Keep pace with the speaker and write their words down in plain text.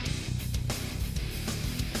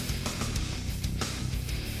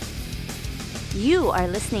You are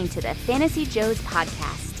listening to the Fantasy Joes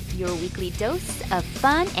podcast, your weekly dose of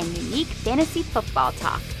fun and unique fantasy football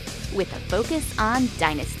talk with a focus on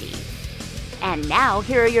Dynasty. And now,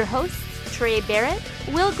 here are your hosts, Trey Barrett,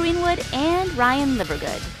 Will Greenwood, and Ryan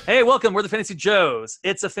Livergood. Hey, welcome. We're the Fantasy Joes.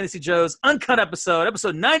 It's a Fantasy Joes Uncut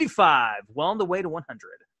episode 95, well on the way to 100.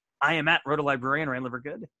 I am at Roto Librarian Ryan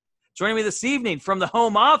Livergood. Joining me this evening from the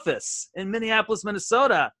home office in Minneapolis,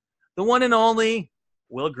 Minnesota, the one and only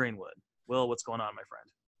Will Greenwood. Will, what's going on, my friend?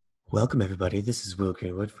 Welcome, everybody. This is Will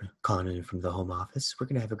Greenwood calling in from the home office. We're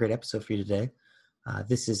going to have a great episode for you today.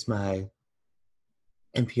 This is my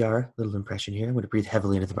NPR little impression here. I'm going to breathe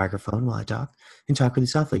heavily into the microphone while I talk and talk really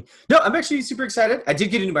softly. No, I'm actually super excited. I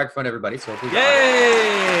did get a new microphone, everybody, so hopefully much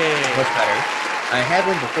better. I had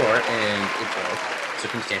one before, and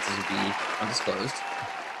circumstances would be undisclosed.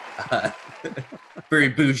 Very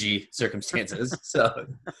bougie circumstances. So,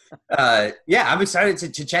 yeah, I'm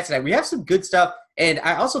excited to chat tonight. We have some good stuff, and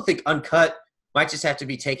I also think Uncut might just have to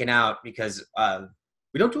be taken out because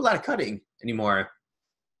we don't do a lot of cutting anymore.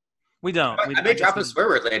 We don't. I may drop a swear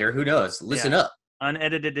word later. Who knows? Listen up.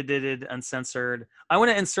 Unedited, uncensored. I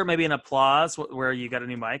want to insert maybe an applause where you got a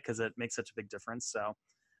new mic because it makes such a big difference.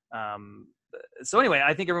 So anyway,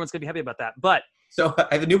 I think everyone's going to be happy about that. But so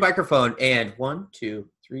I have a new microphone and 1, 2,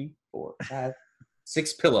 3, 4, 5,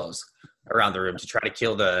 6 pillows around the room to try to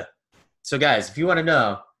kill the. So guys, if you want to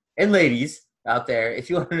know, and ladies out there, if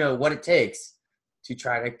you want to know what it takes to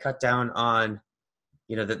try to cut down on,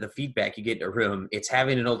 the feedback you get in a room, it's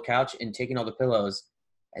having an old couch and taking all the pillows,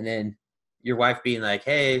 and then your wife being like,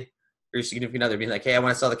 "Hey," or your significant other being like, "Hey, I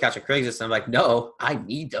want to sell the couch at Craigslist." And I'm like, "No, I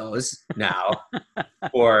need those now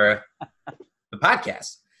for the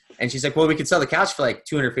podcast." And she's like, "Well, we could sell the couch for like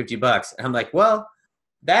 $250." And I'm like, "Well,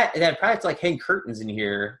 that probably have to like hang curtains in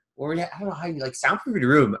here, or I don't know how you like soundproof your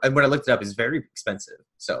room." And when I looked it up, it's very expensive.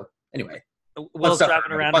 So anyway, Will's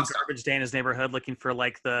driving around in garbage day in his neighborhood looking for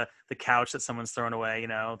like the couch that someone's thrown away,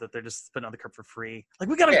 that they're just putting on the curb for free. Like,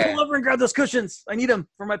 we gotta pull over and grab those cushions. I need them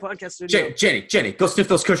for my podcast studio. Jenny, go sniff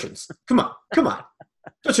those cushions. Come on.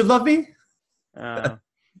 Don't you love me?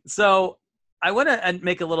 So I want to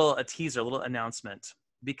make a little announcement,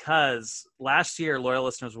 because last year, loyal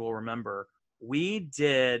listeners will remember, we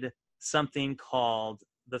did something called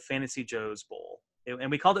the Fantasy Joes Bowl.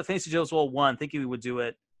 And we called it Fantasy Joes Bowl 1, thinking we would do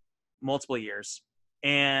it multiple years.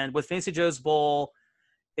 And with Fantasy Joes Bowl,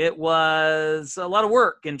 it was a lot of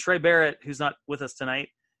work. And Trey Barrett, who's not with us tonight,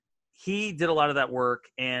 he did a lot of that work,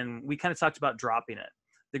 and we kind of talked about dropping it.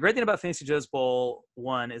 The great thing about Fantasy Joes Bowl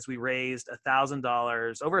 1 is we raised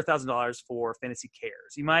 $1,000, over $1,000 for Fantasy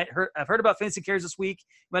Cares. You might have heard about Fantasy Cares this week.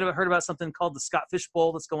 You might have heard about something called the Scott Fish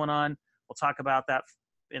Bowl that's going on. We'll talk about that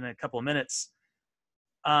in a couple of minutes.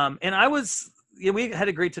 And we had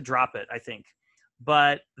agreed to drop it, I think.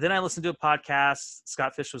 But then I listened to a podcast.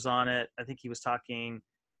 Scott Fish was on it. I think he was talking.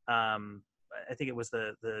 I think it was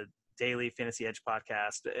the Daily Fantasy Edge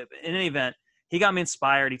podcast. In any event, he got me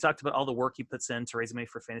inspired. He talked about all the work he puts in to raise money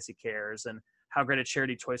for Fantasy Cares and how great a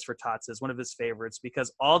charity Toys for Tots is, one of his favorites,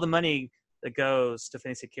 because all the money that goes to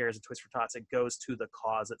Fantasy Cares and Toys for Tots, it goes to the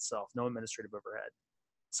cause itself, no administrative overhead.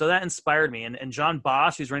 So that inspired me. And John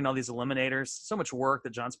Bosch, who's running all these eliminators, so much work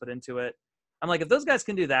that John's put into it. I'm like, if those guys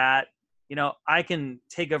can do that, I can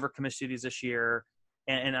take over commission duties this year,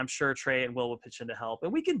 and I'm sure Trey and Will pitch in to help.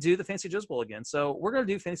 And we can do the Fantasy Joes Bowl again. So we're going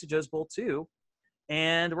to do Fantasy Joes Bowl 2,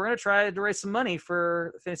 and we're going to try to raise some money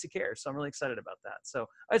for Fantasy Care. So I'm really excited about that. So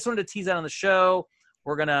I just wanted to tease that on the show.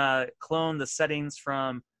 We're going to clone the settings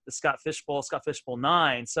from the Scott Fish Bowl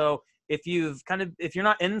 9. So if you're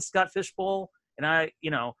not in Scott Fish Bowl, and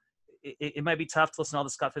it might be tough to listen to all the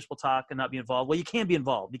Scott Fish Bowl talk and not be involved. Well, you can be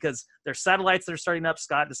involved because there's satellites that are starting up.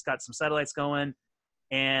 Scott just got some satellites going.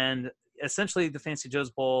 And essentially the Fantasy Joes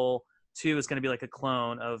Bowl 2 is going to be like a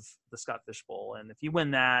clone of the Scott Fish Bowl. And if you win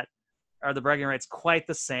that, are the bragging rights quite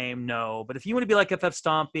the same? No. But if you want to be like FF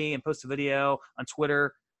Stompy and post a video on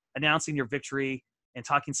Twitter announcing your victory and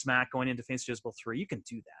talking smack going into Fantasy Joes Bowl 3, you can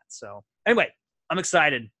do that. So anyway, I'm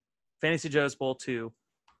excited. Fantasy Joes Bowl 2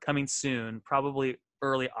 coming soon, probably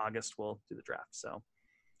early August. We'll do the draft. So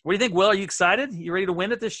what do you think, Will? Are you excited? You ready to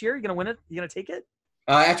win it this year? You going to win it? You going to take it?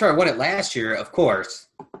 After I won it last year, of course.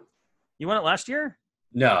 You won it last year?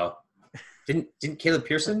 No. Didn't Caleb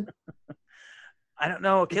Pearson? I don't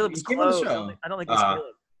know. Caleb was close. I don't think it was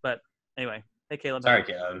Caleb. But anyway, hey, Caleb. Sorry,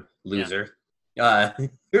 Caleb. Loser. Yeah.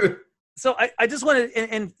 So I just wanted,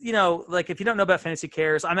 and like if you don't know about Fantasy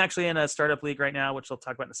Cares, I'm actually in a startup league right now, which we'll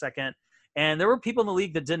talk about in a second. And there were people in the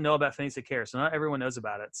league that didn't know about Fantasy Cares, so not everyone knows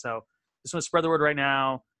about it. So just want to spread the word right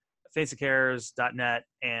now, fantasycares.net,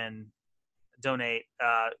 and donate.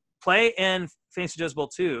 play in Fantasy Joe's Bowl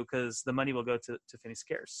too, because the money will go to Fantasy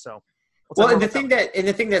Cares. So, and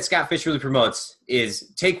the thing that Scott Fish really promotes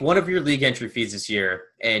is take one of your league entry fees this year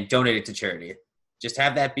and donate it to charity. Just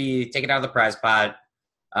have that take it out of the prize pot.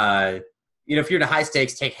 If you're in a high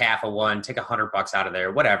stakes, take half of one, take $100 out of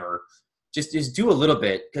there, whatever. Just do a little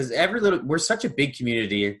bit, because we're such a big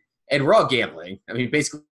community, and we're all gambling. I mean,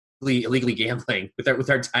 basically illegally gambling with our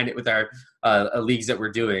leagues that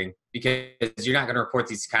we're doing, because you're not going to report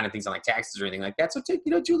these kind of things on like taxes or anything like that. So do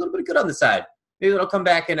a little bit of good on the side. Maybe it'll come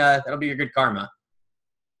back and that'll be your good karma.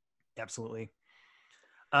 Absolutely.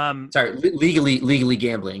 Sorry, legally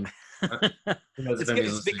gambling.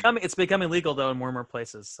 It's becoming legal though in more and more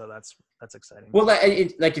places, so that's exciting. Well,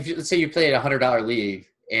 let's say you play at $100 league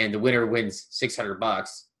and the winner wins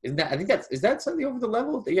 $600, is that something over the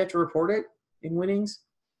level that you have to report it in winnings,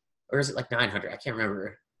 or is it like 900? I can't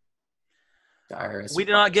remember. We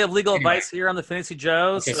do not give legal advice here on the Fantasy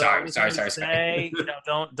Joes. Okay, sorry.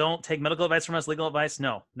 Don't take medical advice from us. Legal advice,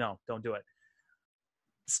 no, don't do it.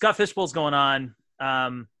 Scott Fish Bowl's going on.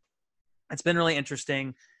 It's been really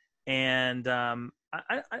interesting. And I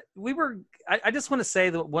just want to say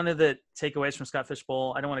that one of the takeaways from Scott Fish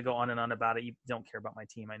Bowl, I don't want to go on and on about it. You don't care about my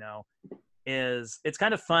team, I know, is it's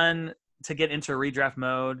kind of fun to get into redraft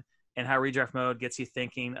mode, and how redraft mode gets you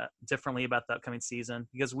thinking differently about the upcoming season,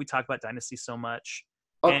 because we talk about Dynasty so much.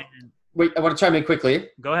 Wait, I want to chime in quickly.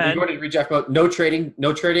 Go ahead. You're going to redraft mode. No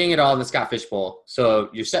trading at all in the Scott Fish Bowl. So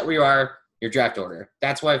you're set where you are, your draft order.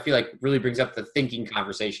 That's why I feel like really brings up the thinking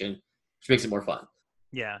conversation, which makes it more fun.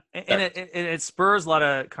 Yeah, and it spurs a lot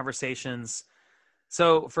of conversations.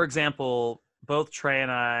 So, for example, both Trey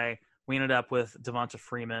and I, we ended up with Devonta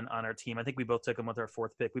Freeman on our team. I think we both took him with our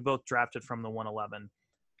 4th pick. We both drafted from the 111.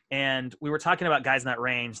 And we were talking about guys in that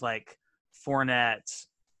range like Fournette,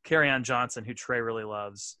 Kerryon Johnson, who Trey really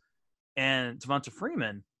loves, and Devonta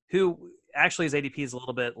Freeman, who actually his ADP is a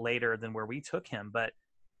little bit later than where we took him. But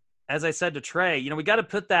as I said to Trey, we got to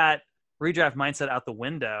put that redraft mindset out the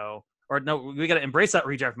window. Or no, we got to embrace that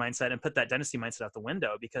redraft mindset and put that dynasty mindset out the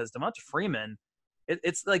window, because Devonta Freeman,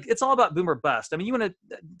 it's all about boom or bust. I mean, you want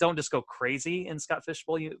to don't just go crazy in Scott Fish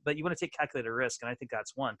Bowl, but you want to take calculated risk, and I think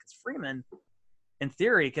that's one, because Freeman, in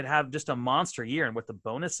theory, could have just a monster year, and with the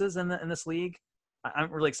bonuses in this league,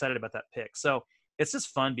 I'm really excited about that pick. So it's just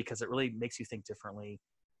fun because it really makes you think differently,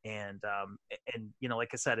 and like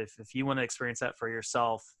I said, if you want to experience that for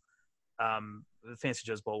yourself, the Fantasy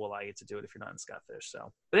Joe's Bowl will allow you to do it if you're not in Scott Fish.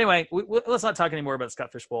 So, but anyway, let's not talk anymore about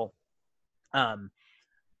Scott Fish Bowl,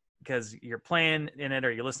 because you're playing in it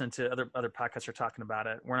or you're listening to other podcasts are talking about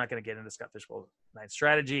it. We're not going to get into Scott Fish Bowl night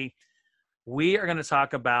strategy. We are going to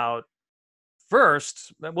talk about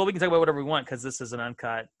first. Well, we can talk about whatever we want, because this is an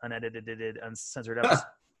uncut, unedited, uncensored episode.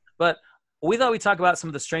 But we thought we'd talk about some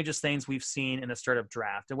of the strangest things we've seen in a startup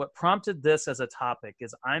draft. And what prompted this as a topic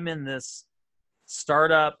is I'm in this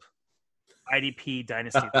startup IDP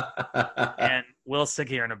dynasty, and Will's sick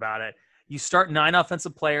hearing about it. You start 9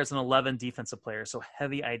 offensive players and 11 defensive players, so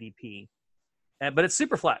heavy IDP, but it's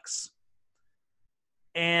super flex.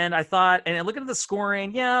 And I thought, and looking at the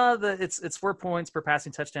scoring, it's 4 points per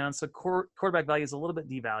passing touchdown, so quarterback value is a little bit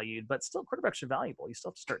devalued, but still quarterbacks are valuable. You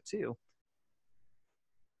still have to start 2.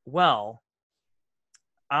 Well,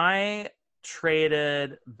 I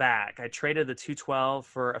traded back. I traded the 212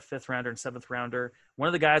 for a 5th rounder and 7th rounder. One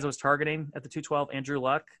of the guys I was targeting at the 212, Andrew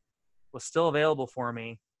Luck, was still available for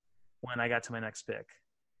me when I got to my next pick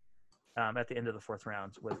at the end of the 4th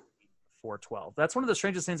round with 412. That's one of the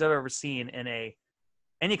strangest things I've ever seen in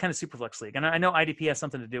any kind of superflex league. And I know IDP has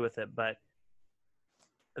something to do with it, but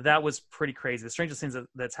that was pretty crazy. The strangest things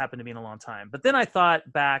that's happened to me in a long time. But then I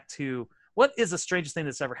thought back to what is the strangest thing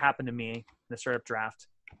that's ever happened to me in the startup draft?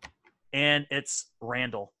 And it's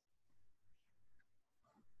Randall.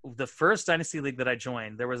 The first Dynasty League that I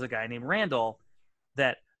joined, there was a guy named Randall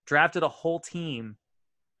that drafted a whole team,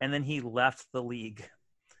 and then he left the league.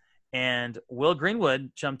 And Will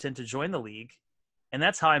Greenwood jumped in to join the league, and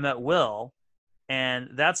that's how I met Will. And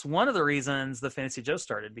that's one of the reasons the Fantasy Joe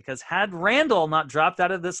started, because had Randall not dropped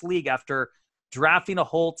out of this league after drafting a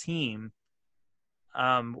whole team,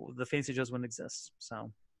 the Fantasy Joes wouldn't exist.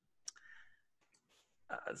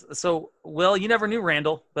 So, Will, you never knew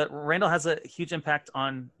Randall, but Randall has a huge impact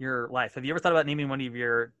on your life. Have you ever thought about naming one of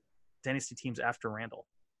your Dynasty teams after Randall?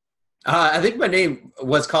 I think my name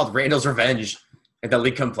was called Randall's Revenge at the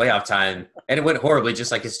league come playoff time, and it went horribly,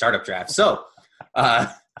 just like his startup draft. So,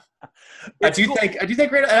 I do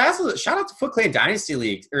think Randall. And also, shout out to Foot Clan Dynasty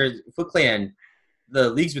League, or Foot Clan, the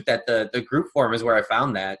leagues with that. The group form is where I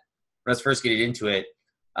found that when I was first getting into it.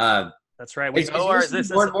 That's right.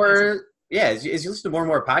 As you listen to more and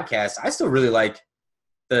more podcasts, I still really like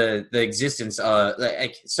the existence.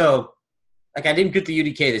 Like I didn't get the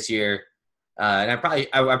UDK this year, and I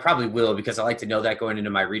probably will because I like to know that going into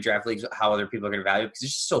my redraft leagues how other people are going to value it because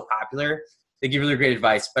it's just so popular. They give really great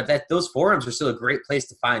advice, but those forums are still a great place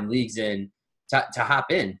to find leagues and to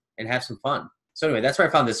hop in and have some fun. So anyway, that's where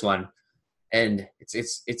I found this one, and it's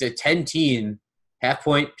a 10-team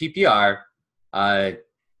half-point PPR.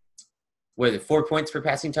 What is it, 4 points per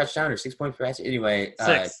passing touchdown or 6 points per passing? Anyway,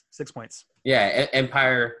 6 points. Yeah,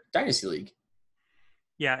 Empire Dynasty League.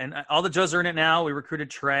 Yeah, and all the Joes are in it now. We recruited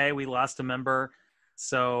Trey. We lost a member.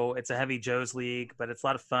 So it's a heavy Joes league, but it's a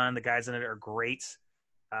lot of fun. The guys in it are great.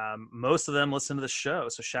 Most of them listen to the show,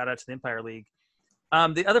 so shout out to the Empire League.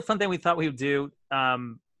 The other fun thing we thought we would do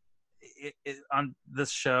on this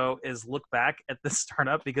show is look back at the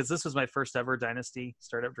startup because this was my first ever Dynasty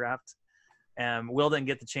startup draft. Will didn't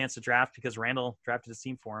get the chance to draft because Randall drafted his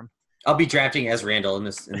team for him. I'll be drafting as Randall in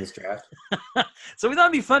this draft. So we thought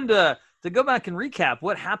it'd be fun to go back and recap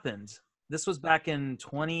what happened. This was back in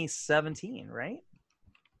 2017, right?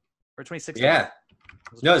 Or 2016? Yeah.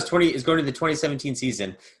 No, it's going to the 2017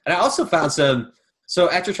 season. And I also found some. So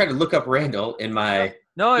after trying to look up Randall in my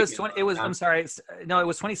no, it was 20. It was I'm sorry. No, it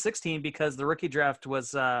was 2016 because the rookie draft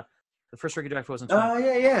was the first rookie draft was in 20. Oh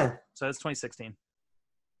yeah. So it's 2016.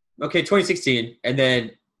 Okay, 2016, and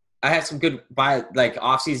then I had some good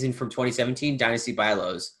off season from 2017 Dynasty buy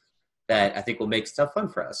lows that I think will make stuff fun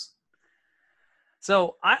for us.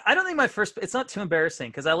 So I don't think my first. It's not too embarrassing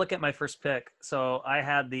because I look at my first pick. So I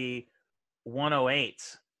had the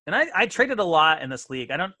 108, and I traded a lot in this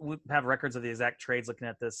league. I don't have records of the exact trades looking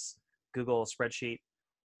at this Google spreadsheet,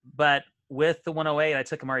 but with the 108, I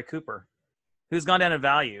took Amari Cooper, who's gone down in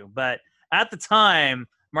value. But at the time,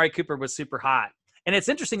 Amari Cooper was super hot. And it's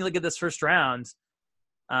interesting to look at this first round.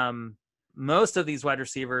 Most of these wide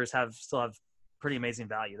receivers still have pretty amazing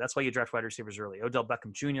value. That's why you draft wide receivers early. Odell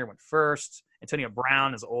Beckham Jr. went first. Antonio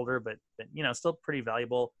Brown is older, but still pretty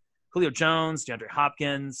valuable. Julio Jones, DeAndre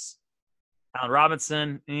Hopkins, Allen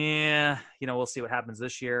Robinson. We'll see what happens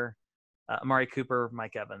this year. Amari Cooper,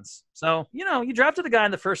 Mike Evans. So, you drafted a guy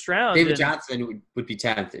in the first round. David Johnson would be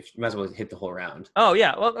 10th if you might as well hit the whole round. Oh,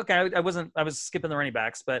 yeah. Well, okay. I was skipping the running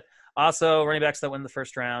backs, but also running backs that win the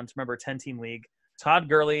first round. Remember, 10-team league. Todd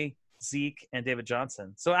Gurley, Zeke, and David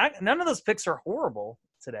Johnson. So none of those picks are horrible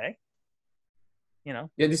today. Yeah,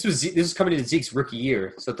 this was coming into Zeke's rookie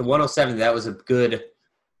year. So at the 107, that was a good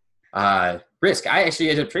risk. I actually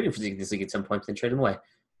ended up trading for Zeke this league at some point and traded him away.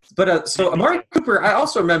 But so Amari Cooper, I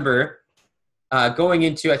also remember going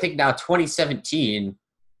into, I think now 2017, in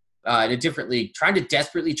a different league, trying to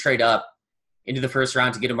desperately trade up into the first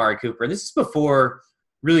round to get Amari Cooper. And this is before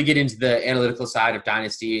really get into the analytical side of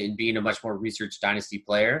Dynasty and being a much more researched Dynasty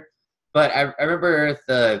player. But I remember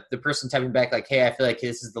the person typing back like, hey, I feel like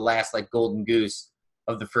this is the last golden goose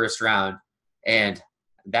of the first round. And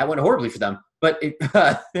that went horribly for them. But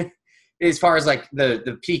as far as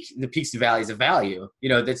the peaks and valleys of value,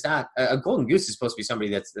 that's not a golden goose is supposed to be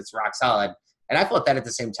somebody that's rock solid. And I felt that at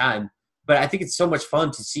the same time. But I think it's so much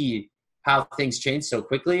fun to see how things change so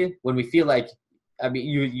quickly when we feel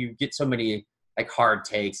you get so many hard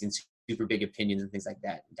takes and super big opinions and things like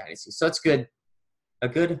that in Dynasty. So it's a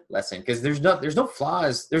good lesson because there's no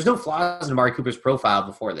flaws in Amari Cooper's profile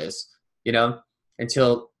before this,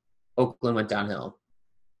 until Oakland went downhill.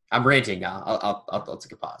 I'm ranting now. I'll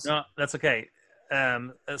take a pause. No, that's okay.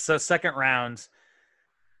 So second round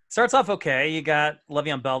starts off okay. You got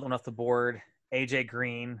Le'Veon Bell went off the board, AJ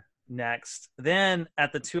Green next. Then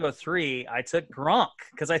at the 203, I took Gronk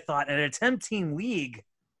because I thought in a 10-team league,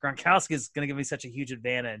 Gronkowski is going to give me such a huge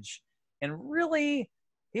advantage. And really,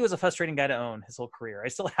 he was a frustrating guy to own his whole career. I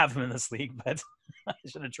still have him in this league, but I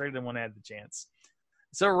should have traded him when I had the chance.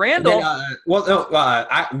 So Randall.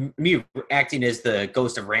 Me acting as the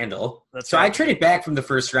ghost of Randall. That's right. I traded back from the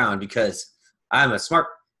first round because I'm a smart,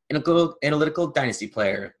 analytical Dynasty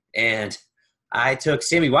player. And I took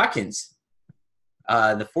Sammy Watkins,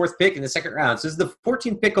 the fourth pick in the second round. So this is the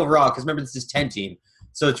 14th pick overall because remember, this is 10-team.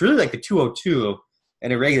 So it's really like the 202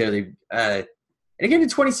 and irregularly. And again in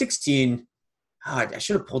 2016, I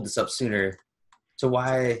should have pulled this up sooner. So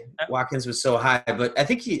why Watkins was so high, but I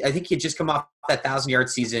think he had just come off that 1,000-yard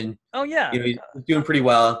season. Oh yeah, he's doing pretty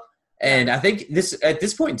well, and I think at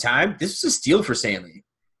this point in time, this was a steal for Stanley.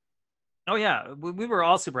 Oh yeah, we were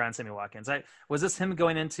all super on Sammy Watkins. Was this him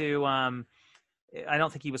going into? I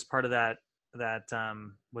don't think he was part of that.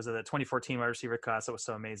 Was it the 2014 wide receiver class that was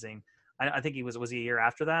so amazing? I think he was he a year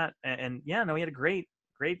after that? And yeah, no, he had a great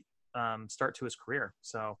start to his career.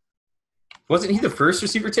 So. Wasn't he the first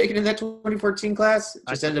receiver taken in that 2014 class?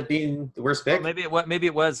 Just ended up being the worst pick. Well, maybe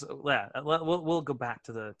it was. Yeah, we'll go back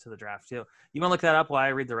to the draft too. You want to look that up while I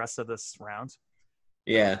read the rest of this round?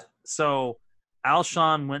 Yeah. So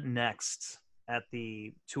Alshon went next at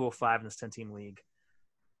the 205 in this 10-team league.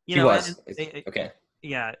 He was. Okay.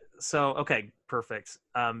 Yeah. So, okay, perfect.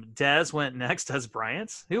 Dez went next. Dez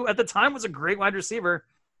Bryant, who at the time was a great wide receiver,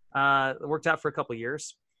 worked out for a couple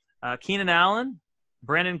years. Keenan Allen,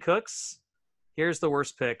 Brandon Cooks. Here's the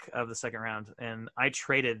worst pick of the second round, and I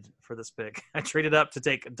traded for this pick. I traded up to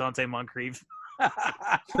take Dante Moncrief.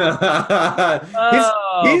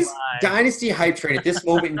 his dynasty hype train at this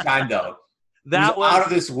moment in time, though, that was out of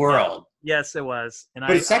this world. Yes, it was. And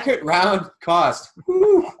but second round cost.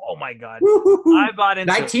 Oh my God! I bought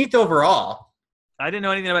into 19th overall. I didn't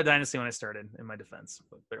know anything about Dynasty when I started. In my defense,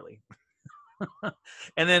 but clearly.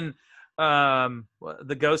 And then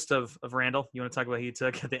the ghost of Randall. You want to talk about who you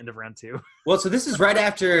took at the end of round 2? Well, so this is right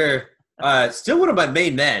after still one of my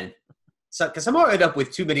main men. So because I'm gonna end up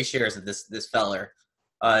with too many shares of this feller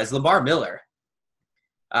is Lamar Miller.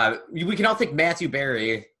 We can all think Matthew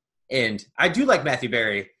Berry, and I do like Matthew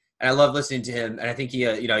Berry. And I love listening to him, and I think he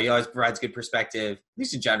always provides good perspective, at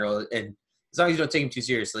least in general. And as long as you don't take him too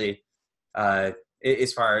seriously,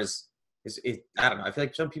 as far as I don't know, I feel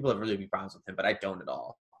like some people have really big problems with him, but I don't at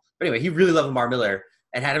all. But anyway, he really loved Lamar Miller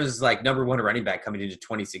and had him as like number 1 running back coming into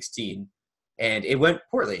 2016, and it went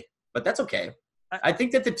poorly, but that's okay. I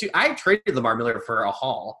think that I traded Lamar Miller for a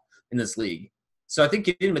haul in this league, so I think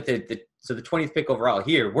getting him with the 20th pick overall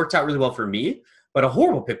here worked out really well for me, but a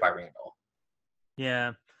horrible pick by Randall.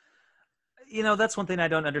 Yeah. That's one thing I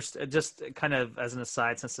don't understand. Just kind of as an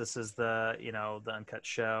aside, since this is the Uncut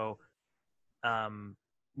show,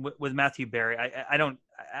 with Matthew Berry, I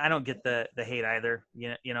don't get the hate either.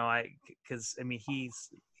 Because he's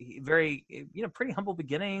very pretty humble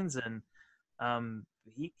beginnings, and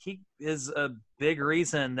he is a big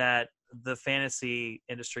reason that the fantasy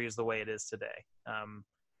industry is the way it is today.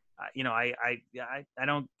 I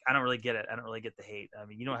don't really get it. I don't really get the hate. I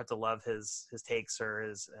mean, you don't have to love his takes or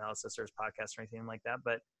his analysis or his podcast or anything like that,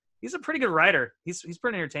 but he's a pretty good writer. He's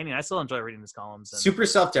pretty entertaining. I still enjoy reading his columns. Super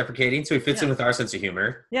self-deprecating, so he fits in with our sense of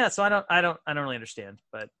humor. Yeah, so I don't really understand,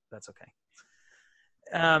 but that's okay.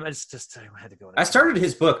 It's just I had to go. I started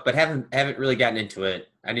his book, but haven't really gotten into it.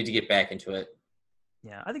 I need to get back into it.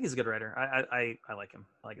 Yeah, I think he's a good writer. I like him.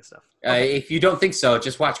 I like his stuff. Okay. If you don't think so,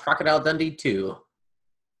 just watch Crocodile Dundee 2.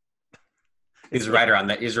 He's a writer on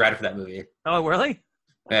that. He's a writer for that movie. Oh, really?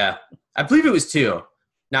 Yeah. I believe it was 2,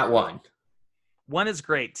 not 1. 1 is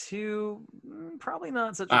great. 2, probably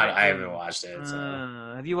not such a great I haven't watched it.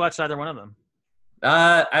 So. Have you watched either one of them?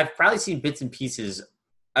 I've probably seen bits and pieces.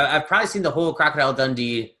 I've probably seen the whole Crocodile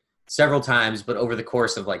Dundee several times, but over the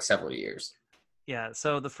course of like several years. Yeah.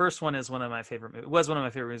 So the first one is one of my favorite movies. It was one of my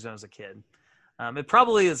favorite movies when I was a kid. It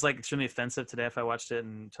probably is like extremely offensive today if I watched it,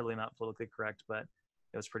 and totally not politically correct, but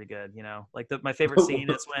it was pretty good. Like my favorite scene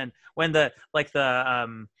is when the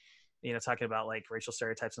talking about like racial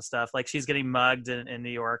stereotypes and stuff. Like she's getting mugged in New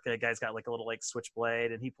York. The guy's got like a little like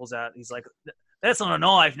switchblade, and he pulls out. He's like, "That's not a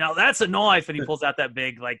knife. Now that's a knife." And he pulls out that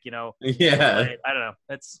big Yeah. Blade. I don't know.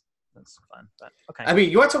 That's fun. But okay. I mean,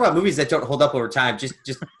 you want to talk about movies that don't hold up over time? Just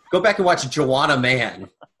go back and watch Joanna Man.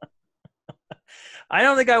 I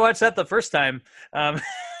don't think I watched that the first time.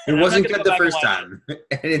 It wasn't good the first time,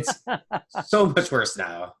 and it's so much worse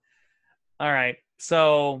now. All right,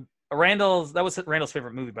 so that was Randall's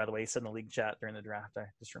favorite movie, by the way. He said in the league chat during the draft. I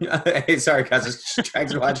just remember. Hey, sorry, guys. I was trying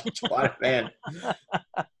to watch Joanna Man.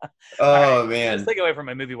 Oh, right, man. Let's take away from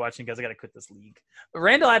my movie watching, guys. I got to quit this league.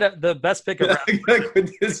 Randall had the best pick of round. I got to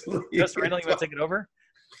quit this league. Just Randall, you want to take it over?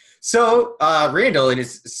 So, Randall, in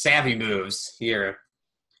his savvy moves here,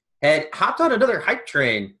 had hopped on another hype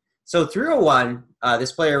train. So 301,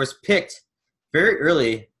 this player was picked very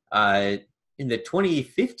early in the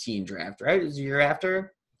 2015 draft, right? It was the year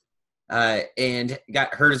after. And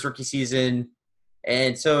got hurt his rookie season.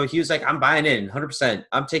 And so he was like, I'm buying in 100%.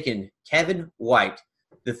 I'm taking Kevin White,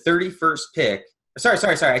 the 31st pick. Sorry.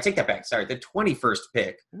 I take that back. Sorry, the 21st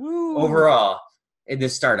pick overall in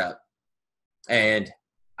this startup. And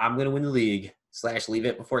I'm going to win the league / leave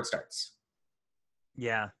it before it starts.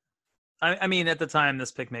 Yeah. I mean, at the time,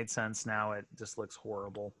 this pick made sense. Now it just looks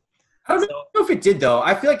horrible. I don't know if it did, though.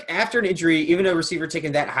 I feel like after an injury, even a receiver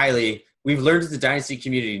taken that highly, we've learned as the Dynasty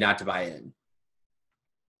community not to buy in.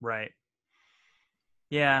 Right.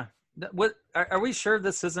 Yeah. What are we sure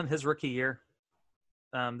this isn't his rookie year?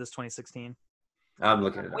 This 2016. I'm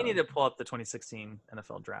looking at it. We need to pull up the 2016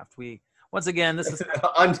 NFL draft. Once again, this is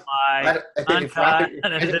uncut,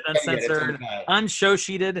 uncensored, unshow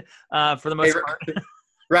sheeted for the most part.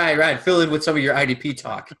 Right. Fill in with some of your IDP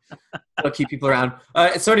talk. That'll keep people around.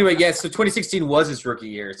 So anyway, so 2016 was his rookie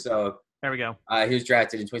year. So there we go. He was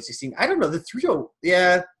drafted in 2016. I don't know, the 3-0,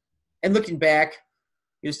 yeah. And looking back,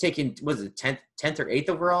 he was taken, was it 10th or 8th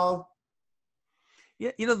overall?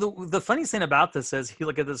 Yeah, the funniest thing about this is you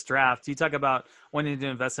look at this draft, you talk about wanting to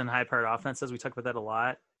invest in high-powered offenses. We talk about that a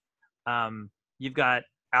lot. You've got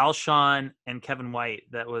Alshon and Kevin White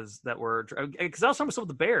that were because Alshon was still with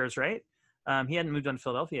the Bears, right? He hadn't moved on to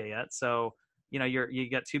Philadelphia yet, so you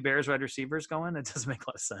got 2 Bears wide receivers going. It doesn't make a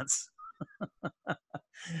lot of sense.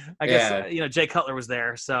 I guess Jay Cutler was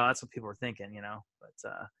there, so that's what people were thinking,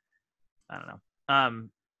 but I don't know.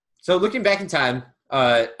 So looking back in time,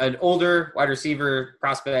 an older wide receiver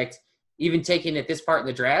prospect, even taken at this part in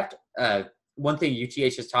the draft, one thing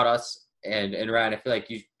UTH has taught us, and Ryan, I feel like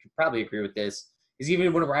you could probably agree with this, is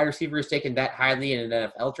even when a wide receiver is taken that highly in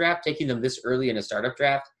an NFL draft, taking them this early in a startup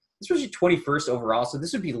draft, this was your 21st overall, so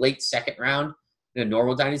this would be late second round in a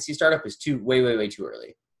normal dynasty startup is way too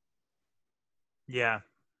early. Yeah,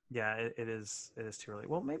 it is too early.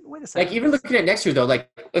 Well, maybe wait a second. Like even looking at next year though,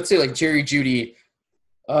 like let's say like Jerry Jeudy,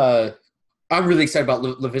 I'm really excited about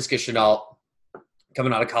Laviska Shenault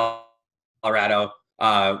coming out of Colorado.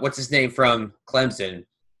 What's his name from Clemson?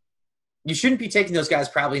 You shouldn't be taking those guys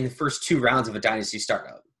probably in the first 2 rounds of a dynasty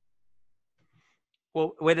startup.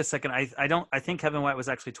 Well, wait a second. I think Kevin White was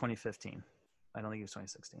actually 2015. I don't think he was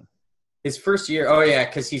 2016. His first year. Oh yeah,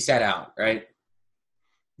 because he sat out, right?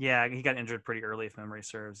 Yeah, he got injured pretty early, if memory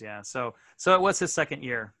serves. Yeah, so it was his second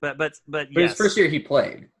year, but yes. His first year he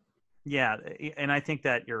played. Yeah, and I think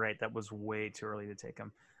that you're right. That was way too early to take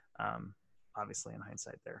him. Obviously, in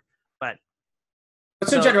hindsight, there, but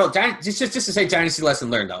so in general, just to say, dynasty lesson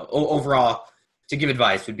learned though. Overall, to give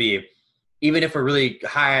advice would be, even if a really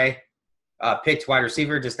high picked wide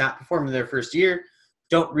receiver does not perform in their first year,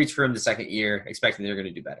 don't reach for him the second year expecting they're going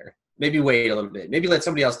to do better. Maybe wait a little bit. Maybe let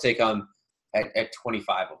somebody else take them at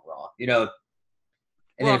 25 overall. And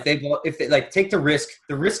then if they like take the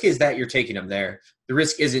risk is that you're taking them there. The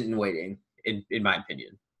risk isn't in waiting, in my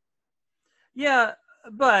opinion. Yeah,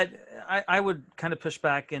 but I would kind of push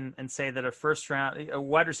back and say that a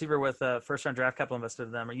wide receiver with a first round draft capital invested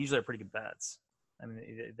in them are usually pretty good bets. I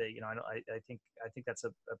mean, I think that's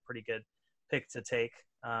a pretty good pick to take.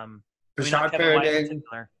 Rashad Perriman,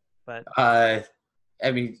 but I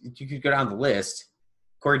mean, you could go down the list.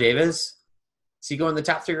 Corey Davis, is he going the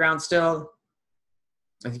top 3 rounds still?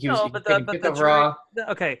 I think he was fifth overall.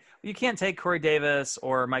 Okay, you can't take Corey Davis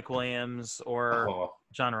or Mike Williams or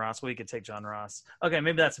John Ross. Well, you could take John Ross. Okay,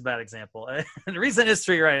 maybe that's a bad example. In recent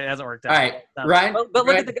history, right, it hasn't worked out. All right, Ryan. But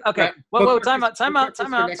look at the okay. Whoa, time out.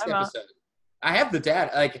 I have the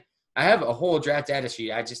data. Like I have a whole draft data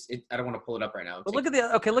sheet. I don't want to pull it up right now. But look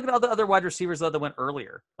at all the other wide receivers though that went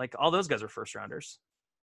earlier. Like all those guys are first rounders,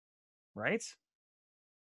 right?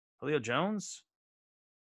 Julio Jones,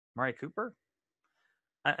 Amari Cooper.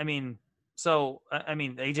 I mean,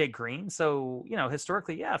 AJ Green. So,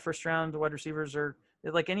 historically, yeah, first round wide receivers are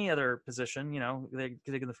like any other position, they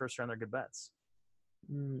get in the first round, they're good bets.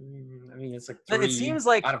 I mean, it's like 3 but it seems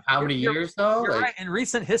like out of how many years though? You're right. In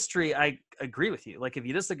recent history, I agree with you. Like if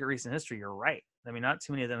you just look at recent history, you're right. I mean, not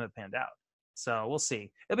too many of them have panned out. So we'll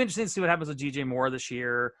see. It'll be interesting to see what happens with DJ Moore this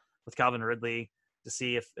year, with Calvin Ridley, to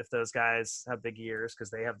see if those guys have big years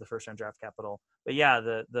because they have the first round draft capital. But yeah,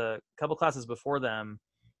 the couple classes before them,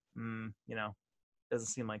 doesn't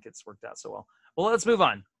seem like it's worked out so well. Well, let's move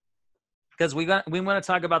on because we want to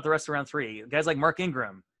talk about the rest of round 3. Guys like Mark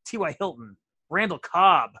Ingram, T.Y. Hilton, Randall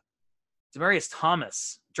Cobb, Demaryius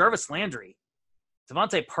Thomas, Jarvis Landry,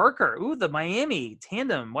 Devontae Parker. Ooh, the Miami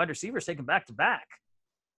tandem wide receivers taken back to back.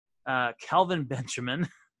 Calvin Benjamin,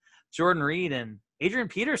 Jordan Reed, and Adrian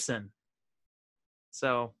Peterson.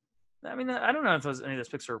 So, I mean, I don't know if any of those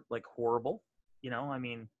picks are like horrible. I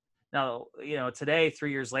mean, now, today,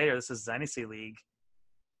 3 years later, this is Dynasty League.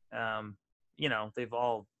 They've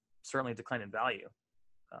all certainly declined in value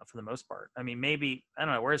for the most part. I mean, maybe, I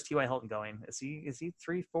don't know, where's T.Y. Hilton going? Is he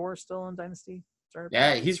 3-4 still in Dynasty?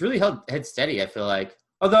 Yeah, he's really held head steady, I feel like.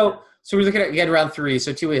 Although, so we're looking at again round 3,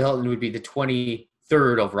 so T.Y. Hilton would be the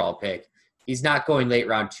 23rd overall pick. He's not going late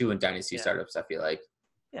round 2 in Dynasty startups, I feel like.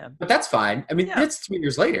 Yeah. But that's fine. I mean, that's 3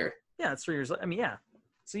 years later. Yeah, it's 3 years later. I mean, yeah.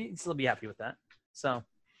 So you'd still be happy with that. So.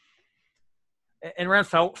 And round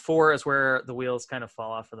 4 is where the wheels kind of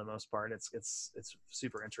fall off for the most part. It's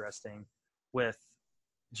super interesting with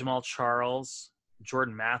Jamal Charles,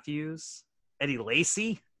 Jordan Matthews, Eddie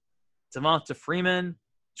Lacy, Devonta Freeman,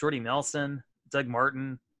 Jordy Nelson, Doug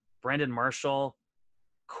Martin, Brandon Marshall,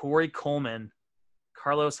 Corey Coleman,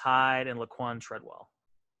 Carlos Hyde, and Laquan Treadwell.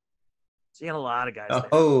 So you got a lot of guys there.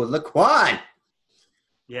 Oh, Laquan!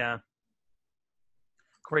 Yeah.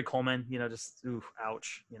 Corey Coleman, just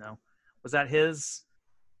ouch. Was that his?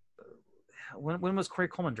 When was Corey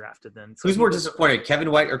Coleman drafted then? So who's more disappointed,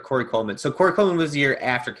 Kevin White or Corey Coleman? So Corey Coleman was the year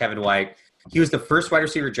after Kevin White. He was the first wide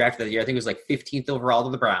receiver drafted that year. I think it was like 15th overall to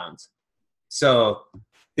the Browns. So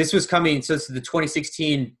this was coming. So this is the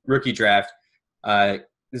 2016 rookie draft.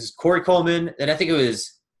 This is Corey Coleman. Then I think it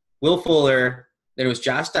was Will Fuller. Then it was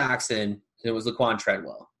Josh Doxson. And it was Laquan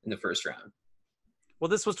Treadwell in the first round. Well,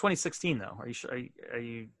 this was 2016 though. Are you sure?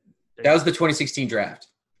 That was the 2016 draft.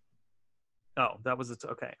 Oh, that was it.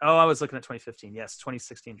 Okay. Oh, I was looking at 2015. Yes,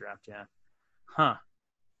 2016 draft. Yeah. Huh.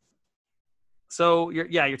 So you're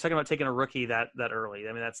talking about taking a rookie that early.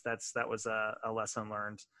 I mean, that was a lesson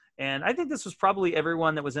learned. And I think this was probably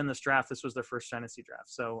everyone that was in this draft. This was their first Dynasty draft.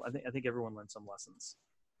 So I think everyone learned some lessons.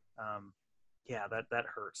 That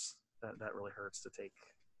hurts. That really hurts to take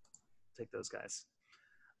those guys.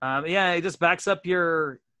 It just backs up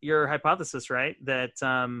your hypothesis, right? That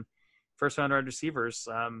first round wide receivers.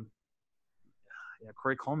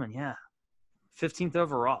 Corey Coleman, 15th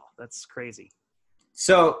overall. That's crazy.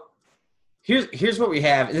 So here's what we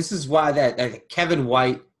have. And this is why that Kevin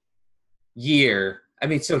White year. I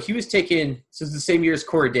mean, so he was taken. So it's the same year as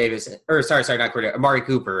Corey Davis, or sorry, not Corey Davis, Amari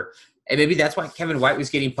Cooper, and maybe that's why Kevin White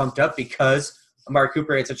was getting pumped up because Amari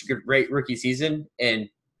Cooper had such a great rookie season, and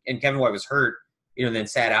Kevin White was hurt, and then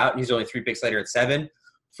sat out, and he's only 3 picks later at 7.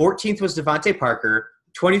 14th was Devontae Parker.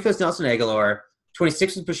 20th was Nelson Aguilar.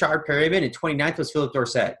 26th was Bashard Perryman, and 29th was Philip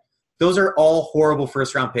Dorsett. Those are all horrible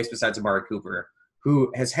first-round picks besides Amari Cooper,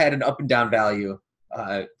 who has had an up-and-down value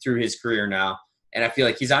through his career now. And I feel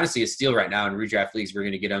like he's honestly a steal right now in redraft leagues. We're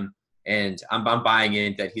going to get him, and I'm buying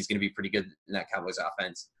in that he's going to be pretty good in that Cowboys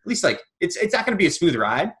offense. At least, it's not going to be a smooth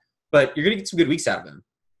ride, but you're going to get some good weeks out of him.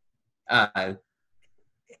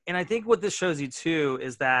 And I think what this shows you, too,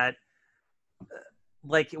 is that,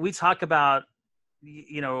 we talk about,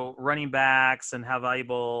 running backs and how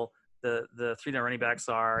valuable the 3-down running backs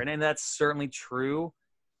are. And that's certainly true,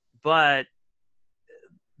 but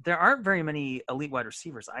there aren't very many elite wide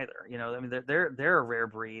receivers either. I mean, they're a rare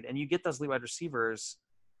breed, and you get those elite wide receivers.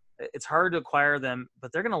 It's hard to acquire them,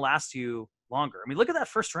 but they're going to last you longer. I mean, look at that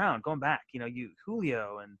first round going back,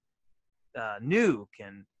 Julio and Nuke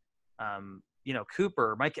and,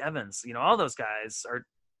 Cooper, Mike Evans, all those guys are,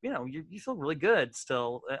 you feel really good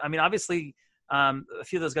still. I mean, obviously, a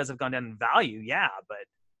few of those guys have gone down in value, but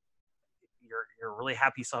you're really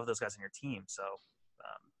happy you still have those guys on your team. So,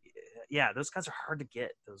 those guys are hard to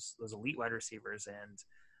get, those elite wide receivers. And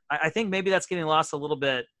I think maybe that's getting lost a little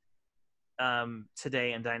bit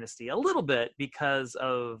today in Dynasty, a little bit because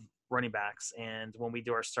of running backs. And when we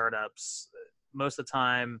do our startups, most of the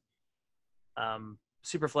time,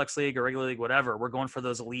 super flex league or regular league, whatever, we're going for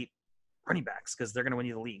those elite running backs because they're going to win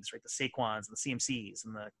you the leagues, right? The Saquons and the CMCs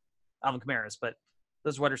and the Alvin Kamara's, but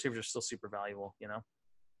those wide receivers are still super valuable, Yeah,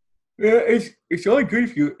 it's only good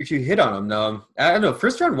if you hit on them, though. I don't know.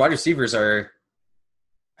 First round wide receivers are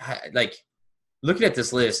looking at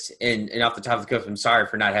this list and off the top of the cuff. I'm sorry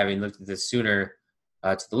for not having looked at this sooner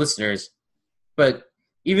to the listeners, but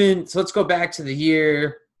so let's go back to the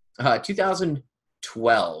year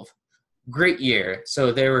 2012. Great year.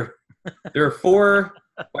 So there were 4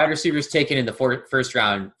 wide receivers taken in the first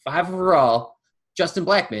round, 5 overall. Justin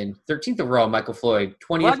Blackmon, 13th overall. Michael Floyd,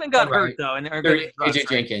 20th. Blackmon got hurt though, and AJ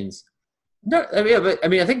Jenkins. No,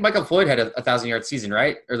 I think Michael Floyd had a 1,000-yard season,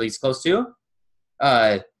 right, or at least close to.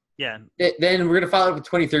 Then we're gonna follow up with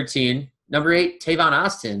 2013. Number 8, Tavon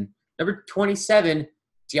Austin. Number 27,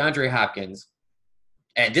 DeAndre Hopkins.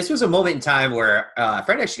 And this was a moment in time where a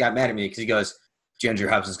friend actually got mad at me because he goes, DeAndre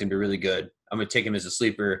Hopkins is gonna be really good. I'm gonna take him as a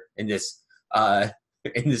sleeper in this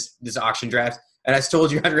auction draft. And I stole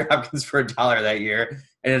DeAndre Hopkins for $1 that year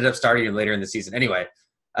and ended up starting him later in the season. Anyway,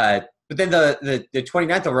 but then the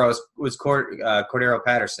 29th overall was Cordero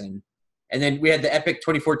Patterson. And then we had the epic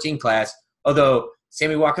 2014 class, although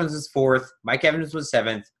Sammy Watkins was 4th, Mike Evans was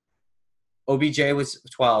 7th, OBJ was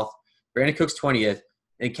 12th, Brandon Cooks 20th,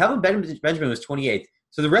 and Kelvin Benjamin was 28th.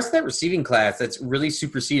 So the rest of that receiving class that's really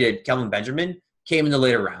superseded Kelvin Benjamin came in the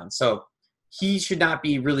later rounds. So he should not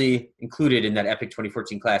be really included in that epic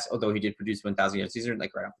 2014 class, although he did produce 1,000-yard season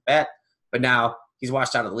right off the bat. But now he's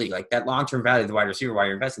washed out of the league. That long-term value of the wide receiver while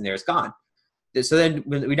you're investing there is gone. So then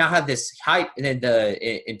we now have this hype, and then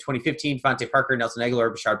in 2015, Devontae Parker, Nelson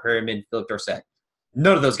Aguilar, Bashard Perryman, Philip Dorsett.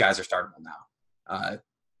 None of those guys are startable now.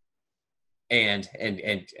 And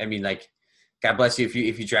I mean, God bless you if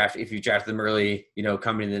you draft them early,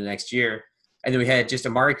 coming into the next year. And then we had just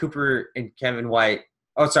Amari Cooper and Kevin White.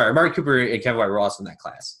 Oh, sorry, Amari Cooper and Kevin White were also in that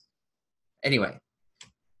class. Anyway,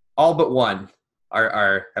 all but one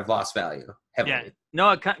have lost value heavily.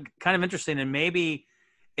 No, kind of interesting, and maybe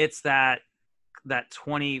it's that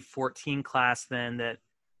 2014 class then that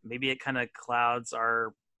maybe it kind of clouds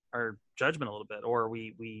our judgment a little bit, or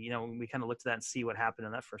we kind of look to that and see what happened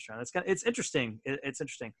in that first round. It's interesting. It's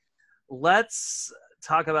interesting. Let's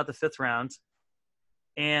talk about the 5th round,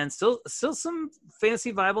 and still some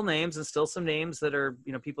fantasy viable names, and still some names that are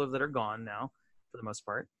people that are gone now for the most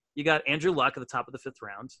part. You got Andrew Luck at the top of the 5th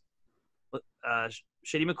round,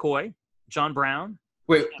 Shady McCoy, John Brown.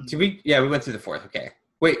 Wait, we went through the 4th. Okay.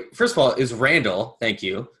 Wait, first of all, it was Randall. Thank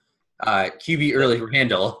you. QB early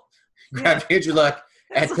Randall. Grabbed Andrew Luck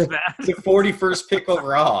at the 41st pick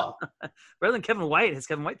overall. Rather than Kevin White, his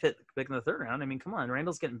Kevin White pick in the 3rd round. I mean, come on,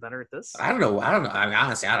 Randall's getting better at this. I don't know. I mean,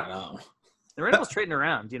 honestly, I don't know. And Randall's trading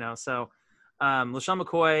around, So, LaShawn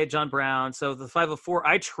McCoy, John Brown. So the 504,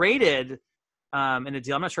 I traded in a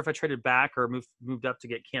deal. I'm not sure if I traded back or moved up to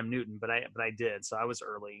get Cam Newton, but I did. So I was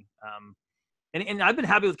early. And I've been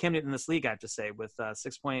happy with Cam Newton in this league, I have to say, with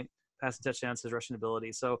 6-point passing touchdowns, his rushing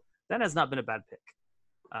ability. So that has not been a bad pick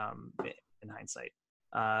in hindsight.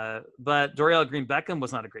 But Dorial Green-Beckham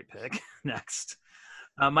was not a great pick. Next.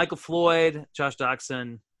 Michael Floyd, Josh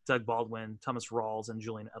Doxson, Doug Baldwin, Thomas Rawls, and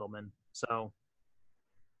Julian Edelman. So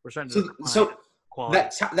we're starting to quality.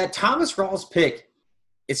 That Thomas Rawls pick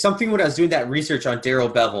is something when I was doing that research on Darrell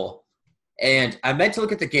Bevel. And I meant to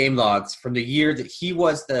look at the game logs from the year that he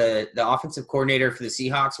was the offensive coordinator for the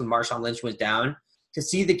Seahawks when Marshawn Lynch was down to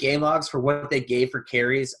see the game logs for what they gave for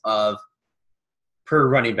carries per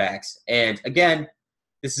running backs. And again,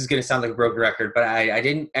 this is going to sound like a broken record, but I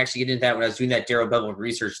didn't actually get into that when I was doing that Darrell Bevel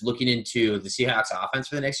research, looking into the Seahawks offense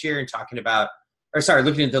for the next year and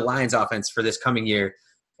looking at the Lions offense for this coming year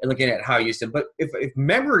and looking at how I used him. But if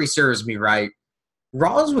memory serves me right,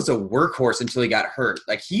 Rawls was a workhorse until he got hurt.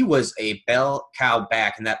 Like, he was a bell cow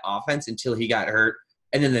back in that offense until he got hurt,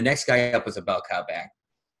 and then the next guy up was a bell cow back.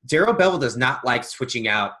 Darrell Bevel does not like switching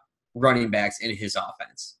out running backs in his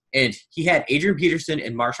offense. And he had Adrian Peterson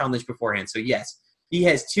and Marshawn Lynch beforehand. So, yes, he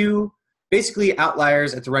has two basically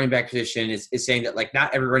outliers at the running back position is saying that, like,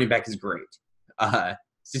 not every running back is great.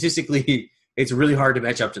 Statistically, it's really hard to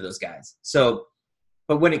match up to those guys. So,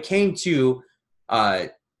 but when it came to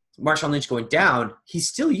Marshawn Lynch going down, he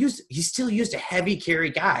still used a heavy carry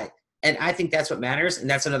guy, and I think that's what matters, and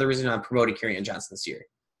that's another reason I'm promoting Kerryon Johnson this year.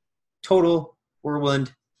 Total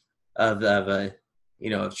whirlwind of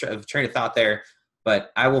train of thought there,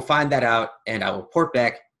 but I will find that out and I will report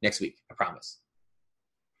back next week. I promise.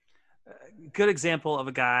 Good example of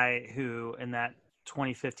a guy who in that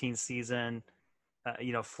 2015 season,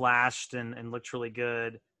 flashed and looked really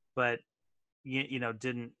good, but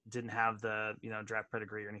didn't have the draft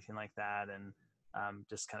pedigree or anything like that, and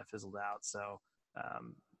just kind of fizzled out. So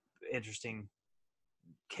interesting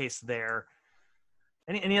case there.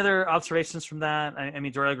 Any other observations from that? I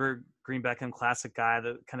mean, Dorial Green-Beckham, classic guy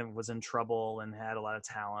that kind of was in trouble and had a lot of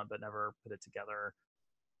talent but never put it together.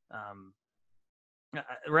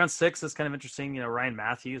 Round 6 is kind of interesting. Ryan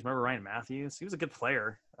Matthews. Remember Ryan Matthews? He was a good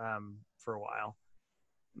player for a while.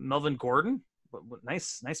 Melvin Gordon.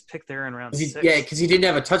 Nice pick there in round 6. Yeah, because he didn't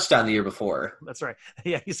have a touchdown the year before. That's right.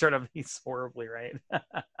 Yeah, he's horribly right.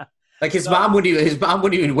 Like his mom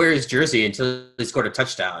wouldn't even wear his jersey until he scored a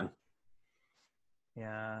touchdown.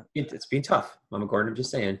 Yeah, it's been tough, Mama Gordon. I'm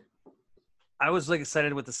just saying. I was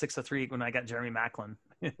excited with the 603 when I got Jeremy Maclin.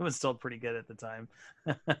 It was still pretty good at the time.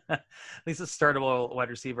 At least a startable wide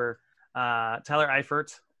receiver. Tyler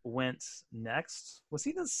Eifert went next. Was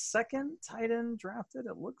he the second tight end drafted?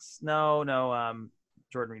 It looks no.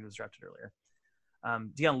 Jordan Reed was drafted earlier.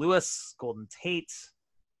 Deion Lewis, Golden Tate,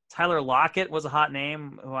 Tyler Lockett was a hot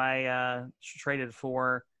name who I traded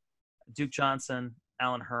for. Duke Johnson,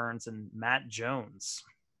 Alan Hearns, and Matt Jones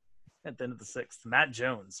at the end of the 6th. Matt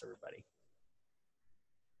Jones, everybody.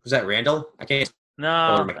 Was that Randall? I can't.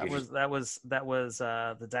 No, that was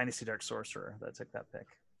the Dynasty Dark Sorcerer that took that pick.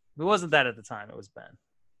 It wasn't that at the time. It was Ben.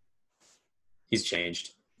 He's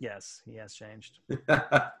changed. Yes, he has changed.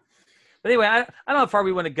 But anyway, I don't know how far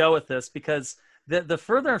we want to go with this, because the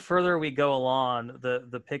further and further we go along,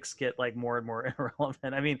 the picks get like more and more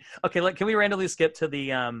irrelevant. I mean, okay, can we randomly skip to the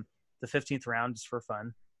 15th round just for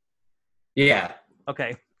fun? Yeah.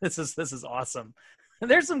 Okay, this is awesome.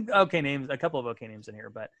 There's some okay names, a couple of okay names in here,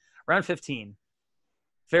 but round 15,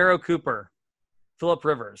 Pharaoh Cooper, Phillip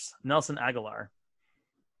Rivers, Nelson Aguilar,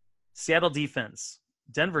 Seattle defense,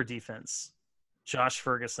 Denver defense, Josh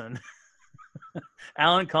Ferguson,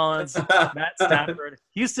 Alan Collins, Matt Stafford,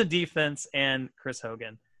 Houston defense, and Chris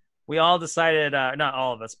Hogan. we all decided, not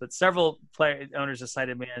all of us, but several owners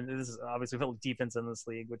decided, man, this is obviously defense in this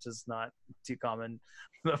league, which is not too common.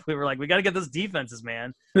 But we were like, we got to get those defenses,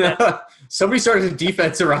 man. Somebody started a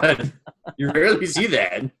defense run. You rarely see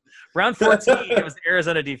that. Round 14, it was the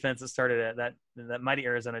Arizona defense that started it. That mighty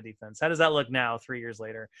Arizona defense. How does that look now, 3 years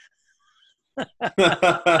later?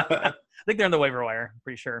 I think they're on the waiver wire. I'm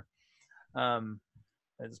pretty sure.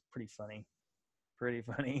 It's pretty funny. Pretty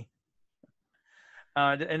funny.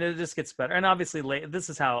 And it just gets better. And obviously, late. This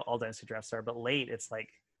is how all dynasty drafts are. But late, it's like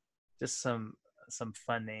just some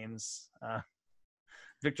fun names.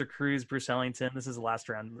 Victor Cruz, Bruce Ellington. This is the last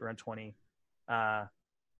round 20.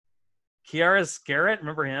 Kiaris Garrett,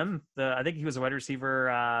 remember him? I think he was a wide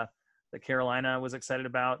receiver that Carolina was excited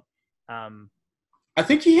about. I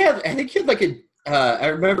think he had like a. I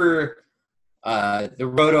remember the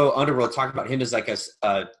Roto Underworld talking about him as like a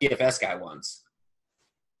DFS guy once.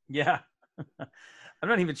 Yeah. I'm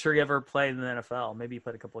not even sure he ever played in the NFL. Maybe he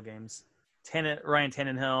played a couple of games. Ryan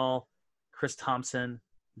Tannenhill, Chris Thompson,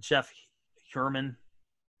 Jeff Herman,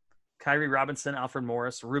 Kyrie Robinson, Alfred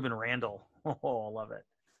Morris, Ruben Randall. Oh, I love it.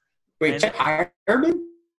 Wait, Jeff Hireman,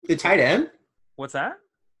 the tight end? What's that?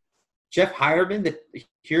 Jeff Hireman,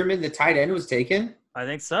 the tight end was taken? I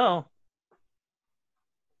think so.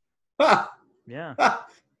 Huh. Yeah. Huh.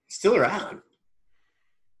 Still around.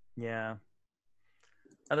 Yeah.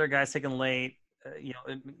 Other guys taken late,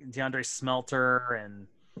 DeAndre Smelter and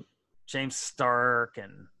James Stark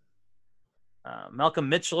and Malcolm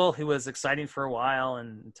Mitchell, who was exciting for a while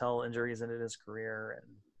until injuries ended his career.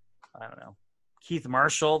 And I don't know. Keith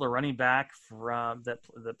Marshall, the running back from that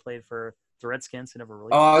played for the Redskins, who never really.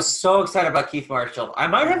 Oh, I was so excited about Keith Marshall. I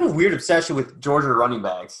might have a weird obsession with Georgia running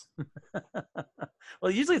backs. Well,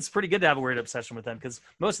 usually it's pretty good to have a weird obsession with them because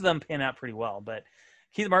most of them pan out pretty well, but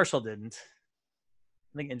Keith Marshall didn't.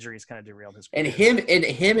 I think injuries kind of derailed his career. And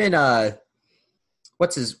him and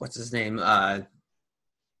what's his name? What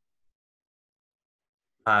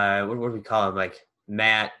do we call him? Like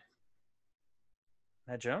Matt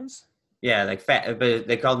Jones? Yeah, like fat, but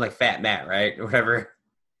they called him like Fat Matt, right? Or whatever.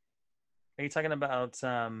 Are you talking about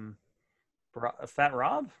Fat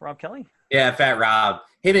Rob Kelly? Yeah, Fat Rob.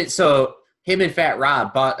 Him and Fat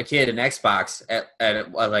Rob bought a kid an Xbox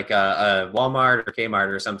at like a Walmart or Kmart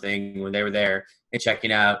or something when they were there and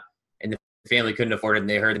checking out, and the family couldn't afford it, and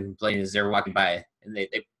they heard them complaining as they were walking by, and they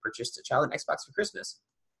purchased a child an Xbox for Christmas.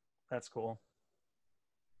 That's cool.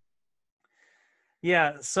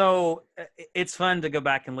 Yeah, so it's fun to go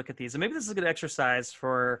back and look at these. And maybe this is a good exercise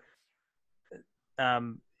for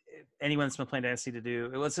anyone that's been playing Dynasty to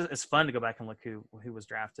do. It's fun to go back and look who was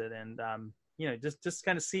drafted and, just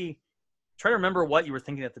kind of try to remember what you were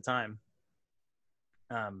thinking at the time.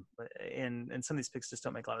 And some of these picks just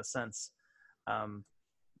don't make a lot of sense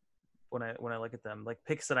when I look at them. Like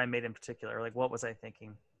picks that I made in particular, like what was I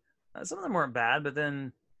thinking? Some of them weren't bad, but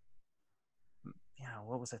then,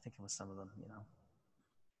 what was I thinking with some of them,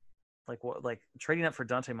 Like trading up for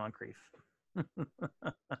Dante Moncrief. It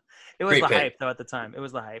was Great the pick. hype though at the time. It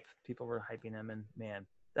was the hype. People were hyping him, and man,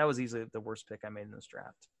 that was easily the worst pick I made in this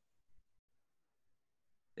draft.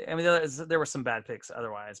 I mean, there were some bad picks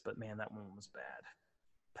otherwise, but man, that one was bad.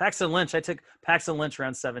 Paxton Lynch. I took Paxton Lynch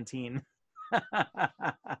around 17.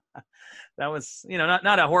 That was,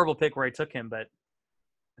 not a horrible pick where I took him, but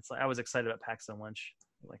it's like I was excited about Paxton Lynch.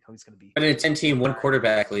 Like, oh, he's going to be. But in a 10-team, one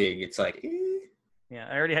quarterback league, it's like. Yeah,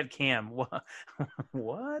 I already had Cam.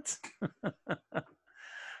 What?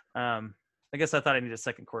 I guess I thought I needed a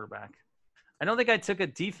second quarterback. I don't think I took a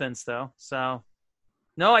defense, though. So,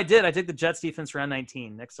 no, I did. I took the Jets defense round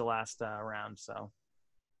 19, next to last round. So,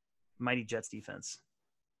 mighty Jets defense.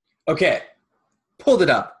 Okay. Pulled it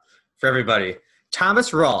up for everybody.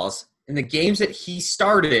 Thomas Rawls, in the games that he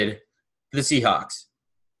started for the Seahawks.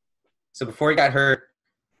 So, before he got hurt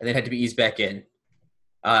and then had to be eased back in,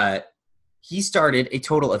 he started a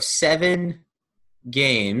total of 7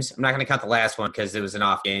 games. I'm not going to count the last one because it was an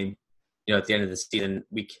off game, at the end of the season,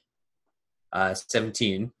 week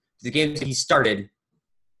 17. The games that he started,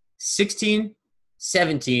 16,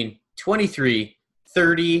 17, 23,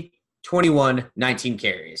 30, 21, 19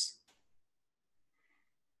 carries.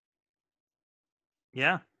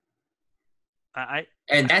 Yeah.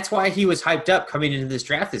 And that's why he was hyped up coming into this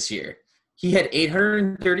draft this year. He had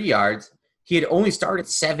 830 yards. He had only started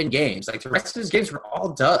 7 games. Like, the rest of his games were all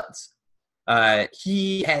duds.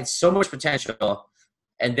 He had so much potential,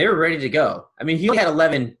 and they were ready to go. I mean, he only had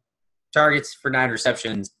 11 targets for 9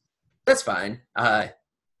 receptions. That's fine. That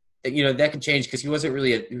can change because he wasn't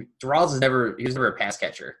really Rawls was never a pass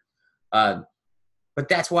catcher. But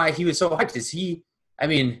that's why he was so hyped.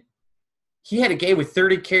 He had a game with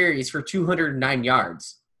 30 carries for 209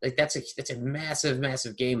 yards. Like that's a massive,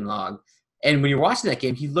 massive game log. And when you're watching that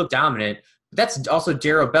game, he looked dominant. But that's also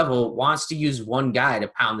Darrell Bevel wants to use one guy to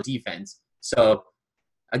pound the defense. So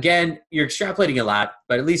again, you're extrapolating a lot,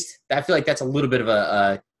 but at least I feel like that's a little bit of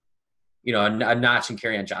a notch in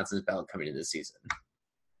Kerryon Johnson's belt coming into this season.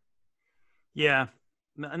 Yeah.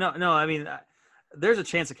 No. I mean, there's a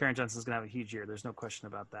chance that Kerryon Johnson's going to have a huge year. There's no question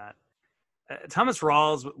about that. Thomas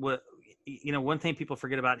Rawls, one thing people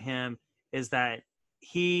forget about him is that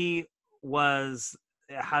he was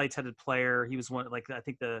a highly touted player. He was I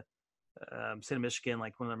think the state of Michigan,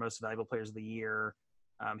 like one of their most valuable players of the year.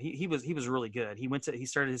 He was really good. He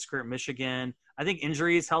started his career at Michigan. I think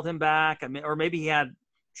injuries held him back. I mean, or maybe he had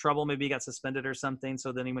trouble. Maybe he got suspended or something.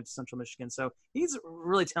 So then he went to Central Michigan. So he's a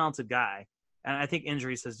really talented guy. And I think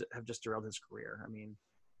injuries have just derailed his career. I mean,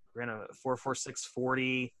 ran a 4.46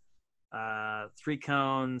 40,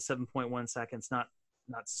 3-cone, 7.1 seconds. Not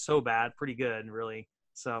so bad. Pretty good, really.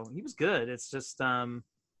 So he was good. It's just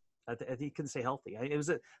I think he couldn't stay healthy. It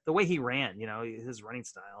was the way he ran. His running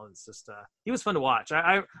style. It's just he was fun to watch.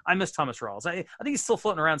 I miss Thomas Rawls. I think he's still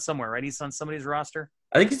floating around somewhere, right? He's on somebody's roster.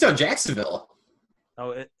 I think he's on Jacksonville.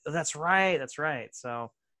 Oh, that's right.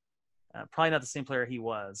 So probably not the same player he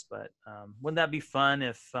was, but wouldn't that be fun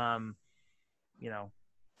if Leonard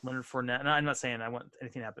Fournette? No, I'm not saying I want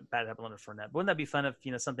anything bad to happen to Leonard Fournette. But wouldn't that be fun if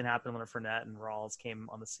something happened to Leonard Fournette and Rawls came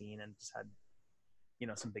on the scene and just had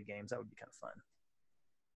some big games? That would be kind of fun.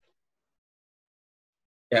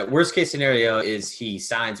 Yeah, worst case scenario is he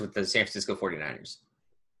signs with the San Francisco 49ers.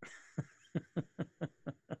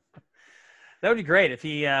 That would be great if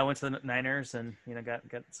he went to the Niners and got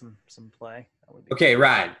some play. That would be okay, great.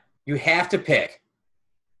 Ryan, you have to pick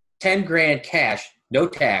 $10,000 cash, no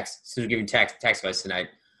tax. So we're giving tax advice tonight.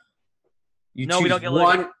 We don't get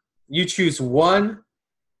one. You choose one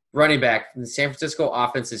running back from the San Francisco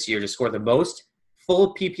offense this year to score the most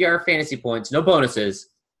full PPR fantasy points, no bonuses,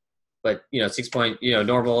 but 6 point,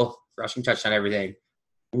 normal rushing touchdown, everything.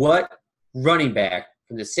 What running back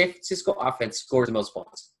from the San Francisco offense scores the most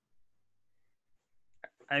points?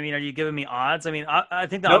 I mean, are you giving me odds? I mean, I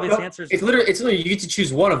think the obvious answer is it's literally you get to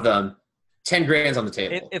choose one of them. $10,000 on the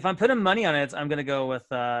table. If I'm putting money on it, I'm going to go with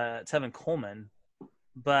Tevin Coleman.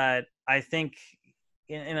 But I think,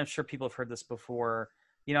 and I'm sure people have heard this before,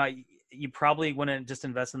 you probably wouldn't just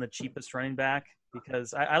invest in the cheapest running back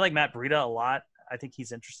because I like Matt Breida a lot. I think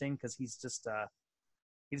he's interesting because he's just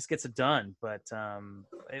he just gets it done. But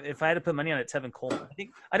if I had to put money on it, Tevin Coleman.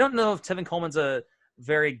 I don't know if Tevin Coleman's a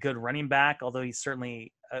very good running back, although he's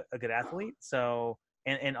certainly a good athlete. So,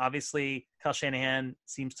 and obviously Kyle Shanahan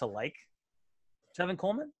seems to like Tevin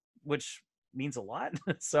Coleman, which means a lot.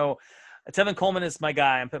 So Tevin Coleman is my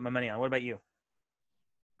guy. I'm putting my money on. What about you?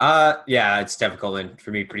 Yeah, it's Tevin Coleman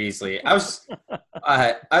for me pretty easily. I was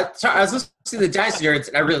listening to the Dynasty Nerds,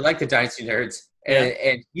 and I really like the Dynasty Nerds.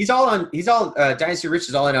 And he's all Dynasty Rich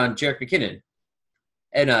is all in on Jerick McKinnon.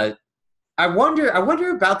 And I wonder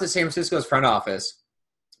about the San Francisco's front office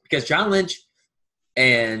because John Lynch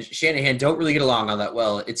and Shanahan don't really get along all that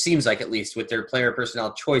well. It seems like, at least with their player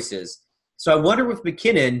personnel choices. So I wonder if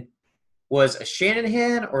McKinnon was a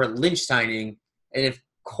Shanahan or a Lynch signing, and if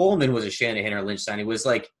Coleman was a Shanahan or a Lynch signing, was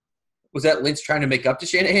that Lynch trying to make up to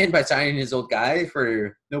Shanahan by signing his old guy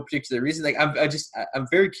for no particular reason? Like I'm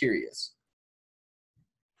very curious.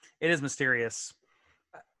 It is mysterious.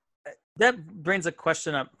 That brings a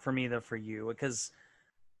question up for me, though, for you, because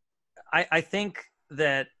I think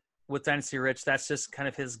that with Dynasty Rich, that's just kind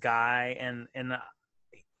of his guy. And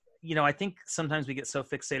I think sometimes we get so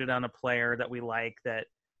fixated on a player that we like that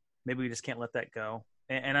maybe we just can't let that go.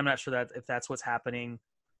 And I'm not sure that if that's what's happening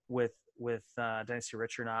with Dynasty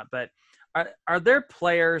Rich or not. But are there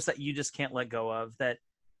players that you just can't let go of that,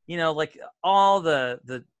 like all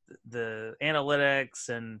the analytics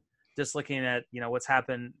and just looking at, what's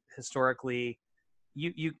happened historically,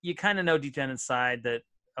 you kind of know deep down inside that,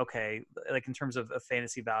 okay, like in terms of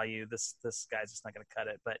fantasy value, this guy's just not going to cut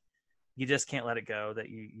it, but you just can't let it go, that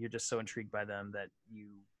you're just so intrigued by them that you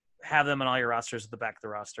have them on all your rosters at the back of the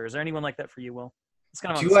roster. Is there anyone like that for you, Will? It's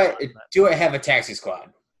kind of do I have a taxi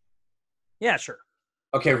squad? Yeah, sure.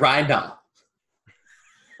 Okay, Ryan Bell.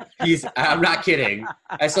 I'm not kidding.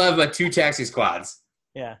 I still have about 2 taxi squads.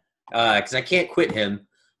 Yeah. Because I can't quit him.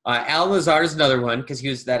 Alan Lazard is another one because he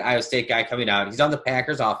was that Iowa State guy coming out. He's on the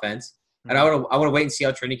Packers offense. And I want to wait and see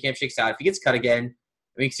how training camp shakes out. If he gets cut again,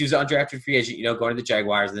 because he was an undrafted free agent, going to the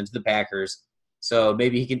Jaguars and then to the Packers. So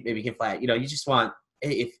maybe he can flat. You just want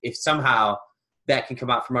if somehow that can come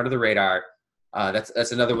out from under the radar.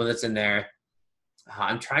 That's another one that's in there.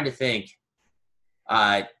 I'm trying to think.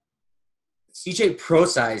 CJ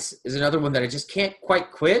Procise is another one that I just can't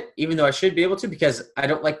quite quit, even though I should be able to because I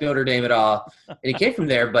don't like Notre Dame at all. And he came from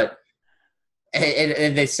there, but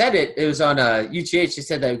and they said it was on UGH. They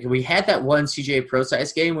said that we had that one CJ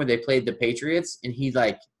Procise game where they played the Patriots, and he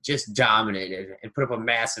just dominated and put up a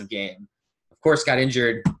massive game. Of course, got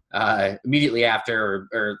injured immediately after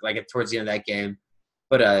or towards the end of that game.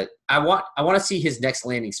 But I want to see his next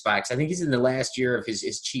landing spot because I think he's in the last year of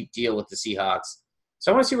his cheap deal with the Seahawks.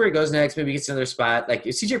 So I want to see where he goes next. Maybe he gets another spot. Like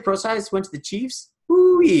if CJ Procise went to the Chiefs,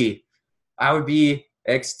 woo-wee, I would be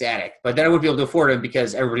ecstatic. But then I wouldn't be able to afford him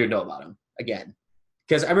because everybody would know about him again.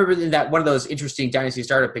 Because I remember in that one of those interesting Dynasty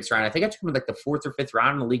Startup picks round, I think I took him in the 4th or 5th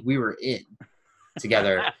round in the league we were in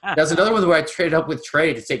together. That was another one where I traded up with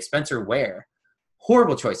Trey to take Spencer Ware.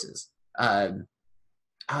 Horrible choices. I'm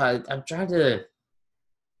trying to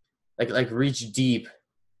reach deep.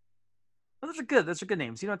 Well, those are good. Those are good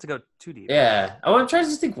names. You don't have to go too deep. Yeah. I'm trying to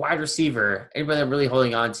just think wide receiver. Anybody I'm really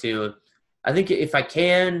holding on to. I think if I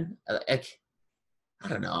can, I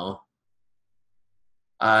don't know.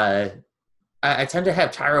 I tend to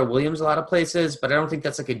have Tyrell Williams a lot of places, but I don't think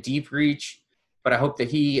that's a deep reach. But I hope that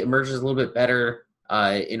he emerges a little bit better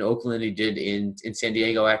in Oakland than he did in San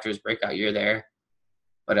Diego after his breakout year there.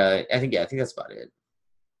 But I think that's about it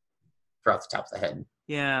for off the top of the head.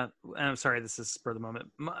 Yeah, I'm sorry. This is spur of the moment.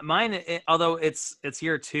 Mine, although it's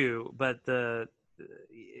year 2, but the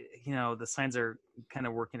signs are kind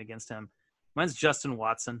of working against him. Mine's Justin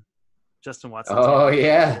Watson. Oh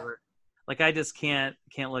yeah. I just can't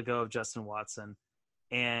let go of Justin Watson,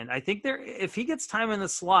 and I think if he gets time in the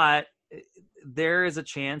slot, there is a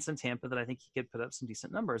chance in Tampa that I think he could put up some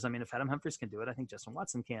decent numbers. I mean, if Adam Humphries can do it, I think Justin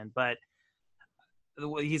Watson can, but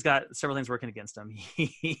he's got several things working against him.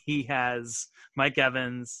 He has Mike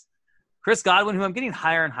Evans, Chris Godwin, who I'm getting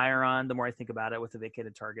higher and higher on the more I think about it with the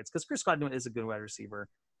vacated targets, because Chris Godwin is a good wide receiver.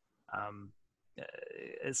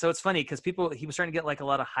 So it's funny because he was starting to get a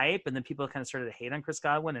lot of hype, and then people kind of started to hate on Chris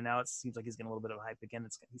Godwin, and now it seems like he's getting a little bit of hype again.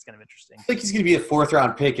 He's kind of interesting. I think he's going to be a 4th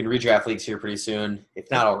round pick in redraft leagues here pretty soon, if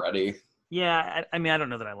not already. Yeah, I mean, I don't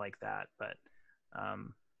know that I like that, but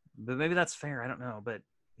maybe that's fair. I don't know, but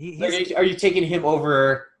are you taking him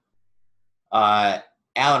over Allen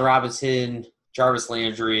Robinson, Jarvis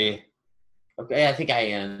Landry? Okay, I think I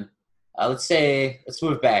am. Let's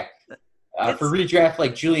move it back for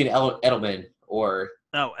redraft Julian Edelman or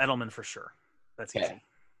Edelman for sure. That's okay. Easy.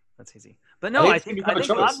 That's easy. But no, I think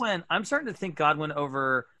Godwin. I'm starting to think Godwin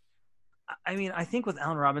over. I mean, I think with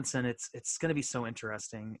Allen Robinson, it's going to be so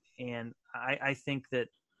interesting, and I think that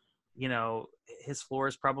his floor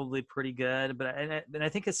is probably pretty good, but I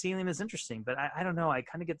think his ceiling is interesting. But I don't know. I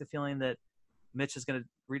kind of get the feeling that Mitch is going to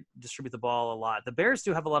redistribute the ball a lot. The Bears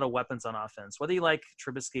do have a lot of weapons on offense, whether you like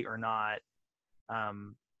Trubisky or not.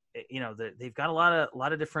 They've got a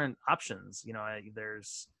lot of different options.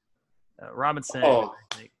 There's Robinson. Oh,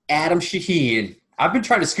 Adam Shaheen. I've been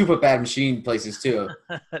trying to scoop up Adam Shaheen places too.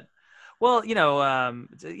 Well,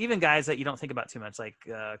 even guys that you don't think about too much, like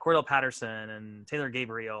Cordell Patterson and Taylor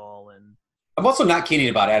Gabriel, and I'm also not kidding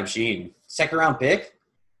about Adam Shaheen. 2nd round pick.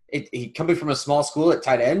 He coming from a small school at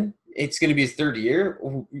tight end. It's going to be his 3rd year.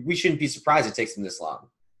 We shouldn't be surprised it takes him this long.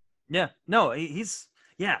 Yeah, no, he's.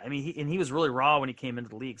 Yeah, I mean, he was really raw when he came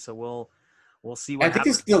into the league, so we'll see what happens. I think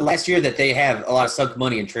this is the last year that they have a lot of sunk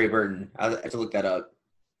money in Trey Burton. I have to look that up.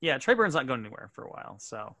 Yeah, Trey Burton's not going anywhere for a while,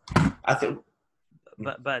 so I think.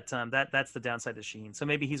 But that's the downside to Sheen. So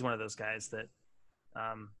maybe he's one of those guys that,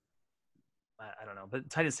 I don't know. But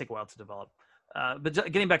tight ends take a while to develop. But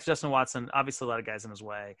getting back to Justin Watson, obviously a lot of guys in his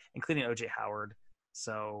way, including O.J. Howard.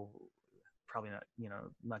 So probably not,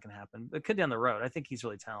 not going to happen. It could down the road. I think he's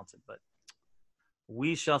really talented, but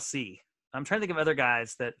we shall see. I'm trying to think of other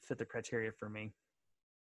guys that fit the criteria for me.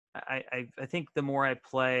 I think the more I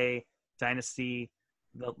play Dynasty,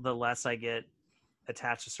 the less I get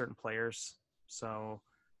attached to certain players. So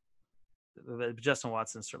Justin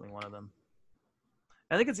Watson is certainly one of them.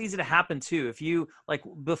 I think it's easy to happen too. If you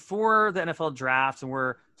before the NFL draft and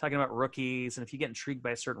we're talking about rookies, and if you get intrigued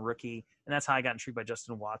by a certain rookie, and that's how I got intrigued by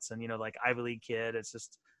Justin Watson, Ivy League kid. It's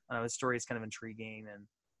just, his story is kind of intriguing. And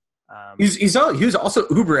he was also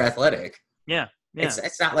uber athletic. Yeah.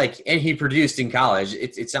 It's not and he produced in college.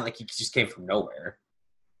 It's not like he just came from nowhere.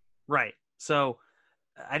 Right. So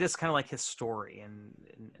I just kind of like his story, and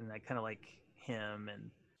I kind of like him,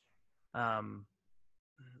 and I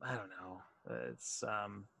don't know. It's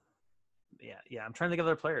yeah. I'm trying to think of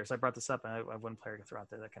other players. I brought this up, and I have one player to throw out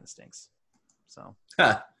there that kind of stinks. So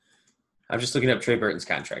I'm just looking up Trey Burton's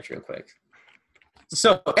contract real quick.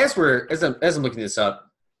 So as I'm looking this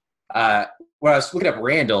up, when I was looking up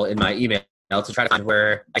Randall in my email to try to find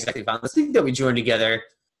where I exactly found this thing that we joined together,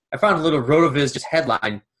 I found a little RotoViz just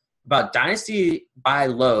headline about Dynasty buy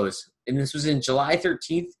lows, and this was in July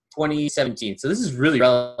 13th, 2017. So this is really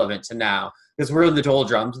relevant to now because we're in the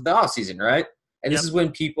doldrums of the offseason, right? And this is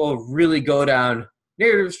when people really go down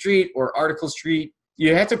narrative street or article street.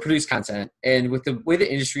 You have to produce content, and with the way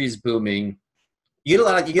the industry is booming, you get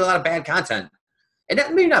a lot of bad content, and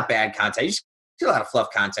maybe not bad content. You just get a lot of fluff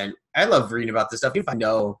content. I love reading about this stuff, even if I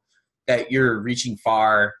know that you're reaching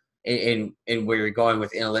far in where you're going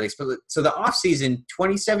with analytics. But so the off season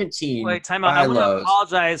 2017. Wait, time out. I want to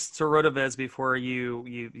apologize to RotoViz before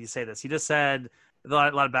you say this. You just said a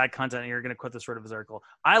lot of bad content, and you're going to quote this RotoViz article.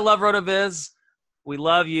 I love RotoViz. We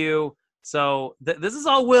love you. So this is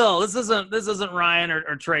all Will. This isn't Ryan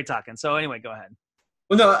or Trey talking. So anyway, go ahead.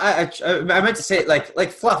 Well, no, I meant to say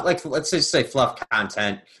like fluff, like let's just say fluff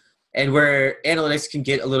content, and where analytics can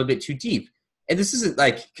get a little bit too deep. And this isn't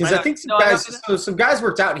like because I think some guys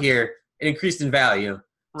worked out here and increased in value.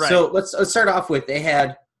 Right. So let's start off with they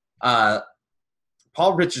had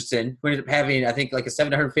Paul Richardson, who ended up having I think like a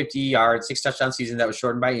 750-yard, 6-touchdown season that was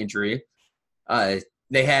shortened by injury.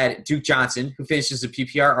 They had Duke Johnson, who finished as a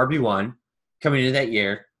PPR RB1 coming into that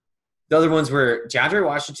year. The other ones were DeAndre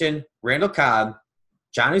Washington, Randall Cobb,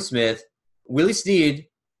 Jonnu Smith, Willie Snead,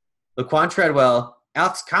 Laquan Treadwell,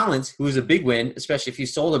 Alex Collins, who was a big win, especially if you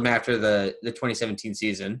sold him after the 2017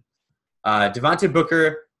 season, Devontae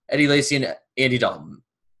Booker, Eddie Lacy, and Andy Dalton.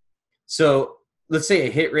 So let's say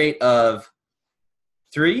a hit rate of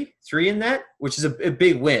three in that, which is a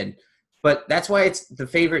big win. But that's why it's the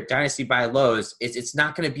favorite dynasty buy lows. It's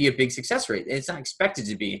not going to be a big success rate. It's not expected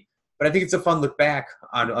to be. But I think it's a fun look back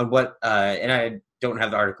on what and I don't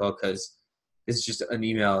have the article because it's just an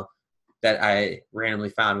email that I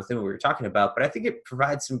randomly found within what we were talking about. But I think it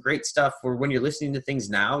provides some great stuff for when you're listening to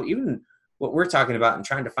things now, even what we're talking about and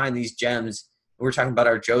trying to find these gems. We're talking about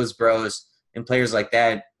our Joe's Bros and players like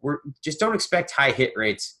that. Just don't expect high hit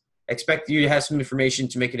rates. Expect you to have some information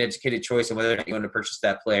to make an educated choice on whether or not you want to purchase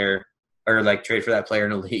that player or like trade for that player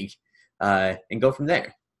in a league and go from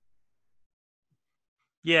there.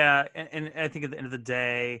 Yeah, and I think at the end of the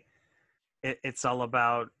day, it's all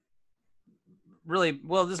about really,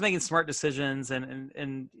 just making smart decisions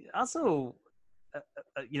and also,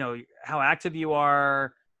 how active you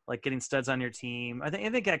are, like getting studs on your team. I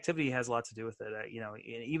think activity has a lot to do with it.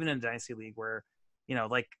 Even in a dynasty league where,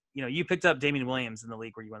 you picked up Damian Williams in the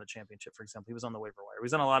league where you won the championship, for example. He was on the waiver wire. He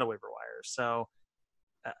was on a lot of waiver wires. So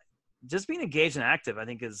just being engaged and active, I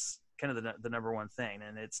think, is kind of the number one thing.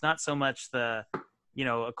 And it's not so much the,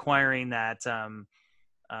 acquiring that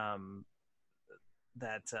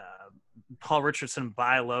Paul Richardson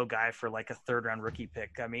buy low guy for like a 3rd-round rookie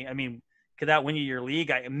pick. I mean, could that win you your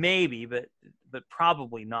league? Maybe, but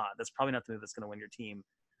probably not. That's probably not the move that's going to win your team.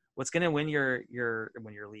 What's going to win your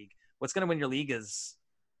league? What's going to win your league is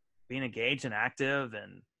being engaged and active,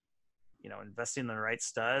 and investing in the right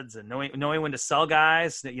studs and knowing when to sell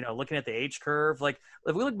guys. Looking at the age curve. Like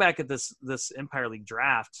if we look back at this Empire League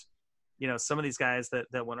draft, some of these guys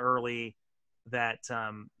that went early that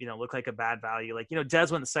look like a bad value. Like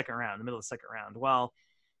Dez went in the 2nd round, the middle of the 2nd round. Well,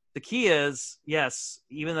 the key is, yes,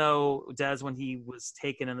 even though Dez, when he was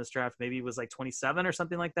taken in this draft, maybe he was like 27 or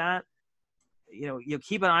something like that, you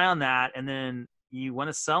keep an eye on that, and then you want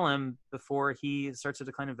to sell him before he starts to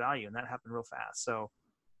decline in value, and that happened real fast. So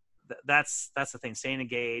that's the thing, staying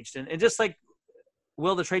engaged. And just like,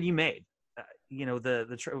 Will, the trade you made,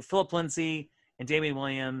 the Phillip Lindsay and Damian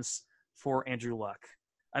Williams for Andrew Luck.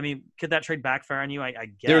 I mean, could that trade backfire on you? I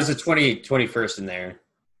guess. There was a 21st in there.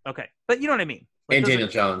 Okay. But you know what I mean? Like, and Daniel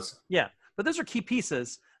Jones. Yeah. But those are key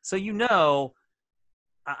pieces. So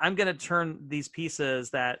I'm going to turn these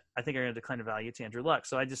pieces that I think are going to decline in value to Andrew Luck.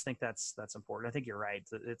 So I just think that's important. I think you're right.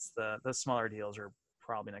 It's the smaller deals are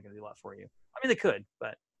probably not going to do a lot for you. I mean, they could,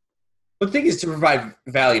 but. The thing is to provide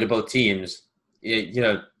value to both teams.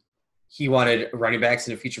 He wanted running backs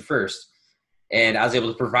in the future first. And I was able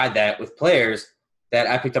to provide that with players that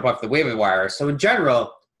I picked up off the waiver wire. So in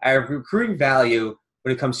general, I have recruiting value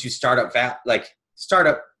when it comes to startup draft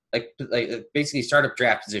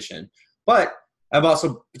position. But I'm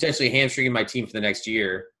also potentially hamstringing my team for the next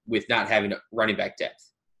year with not having running back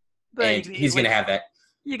depth. But and he's going to have that.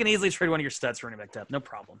 You can easily trade one of your studs for running back depth, no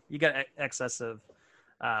problem. You got excessive.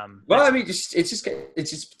 Well, I mean,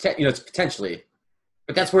 it's potentially,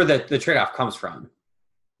 but that's where the trade-off comes from.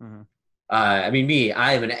 Mm-hmm. I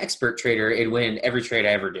am an expert trader and win every trade I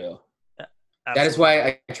ever do. Yeah, that is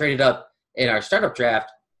why I traded up in our startup draft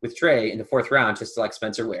with Trey in the 4th round to select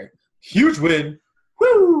Spencer Ware. Huge win.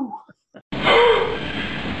 Woo!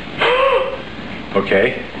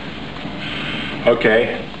 Okay.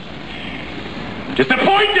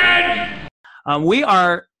 Disappointed! We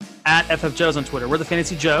are at FFJoes on Twitter. We're the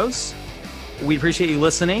Fantasy Joes. We appreciate you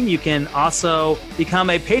listening. You can also become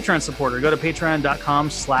a Patreon supporter. Go to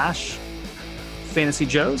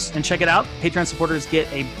patreon.com/fantasyjoes and check it out. Patreon supporters get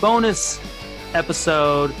a bonus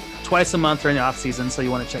episode twice a month during the off season, so you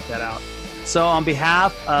want to check that out. So on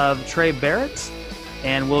behalf of Trey Barrett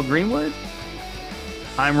and Will Greenwood,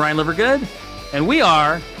 I'm Ryan Livergood, and we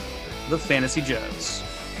are the Fantasy Joes.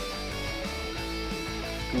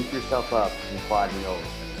 Scoop yourself up and quad me over.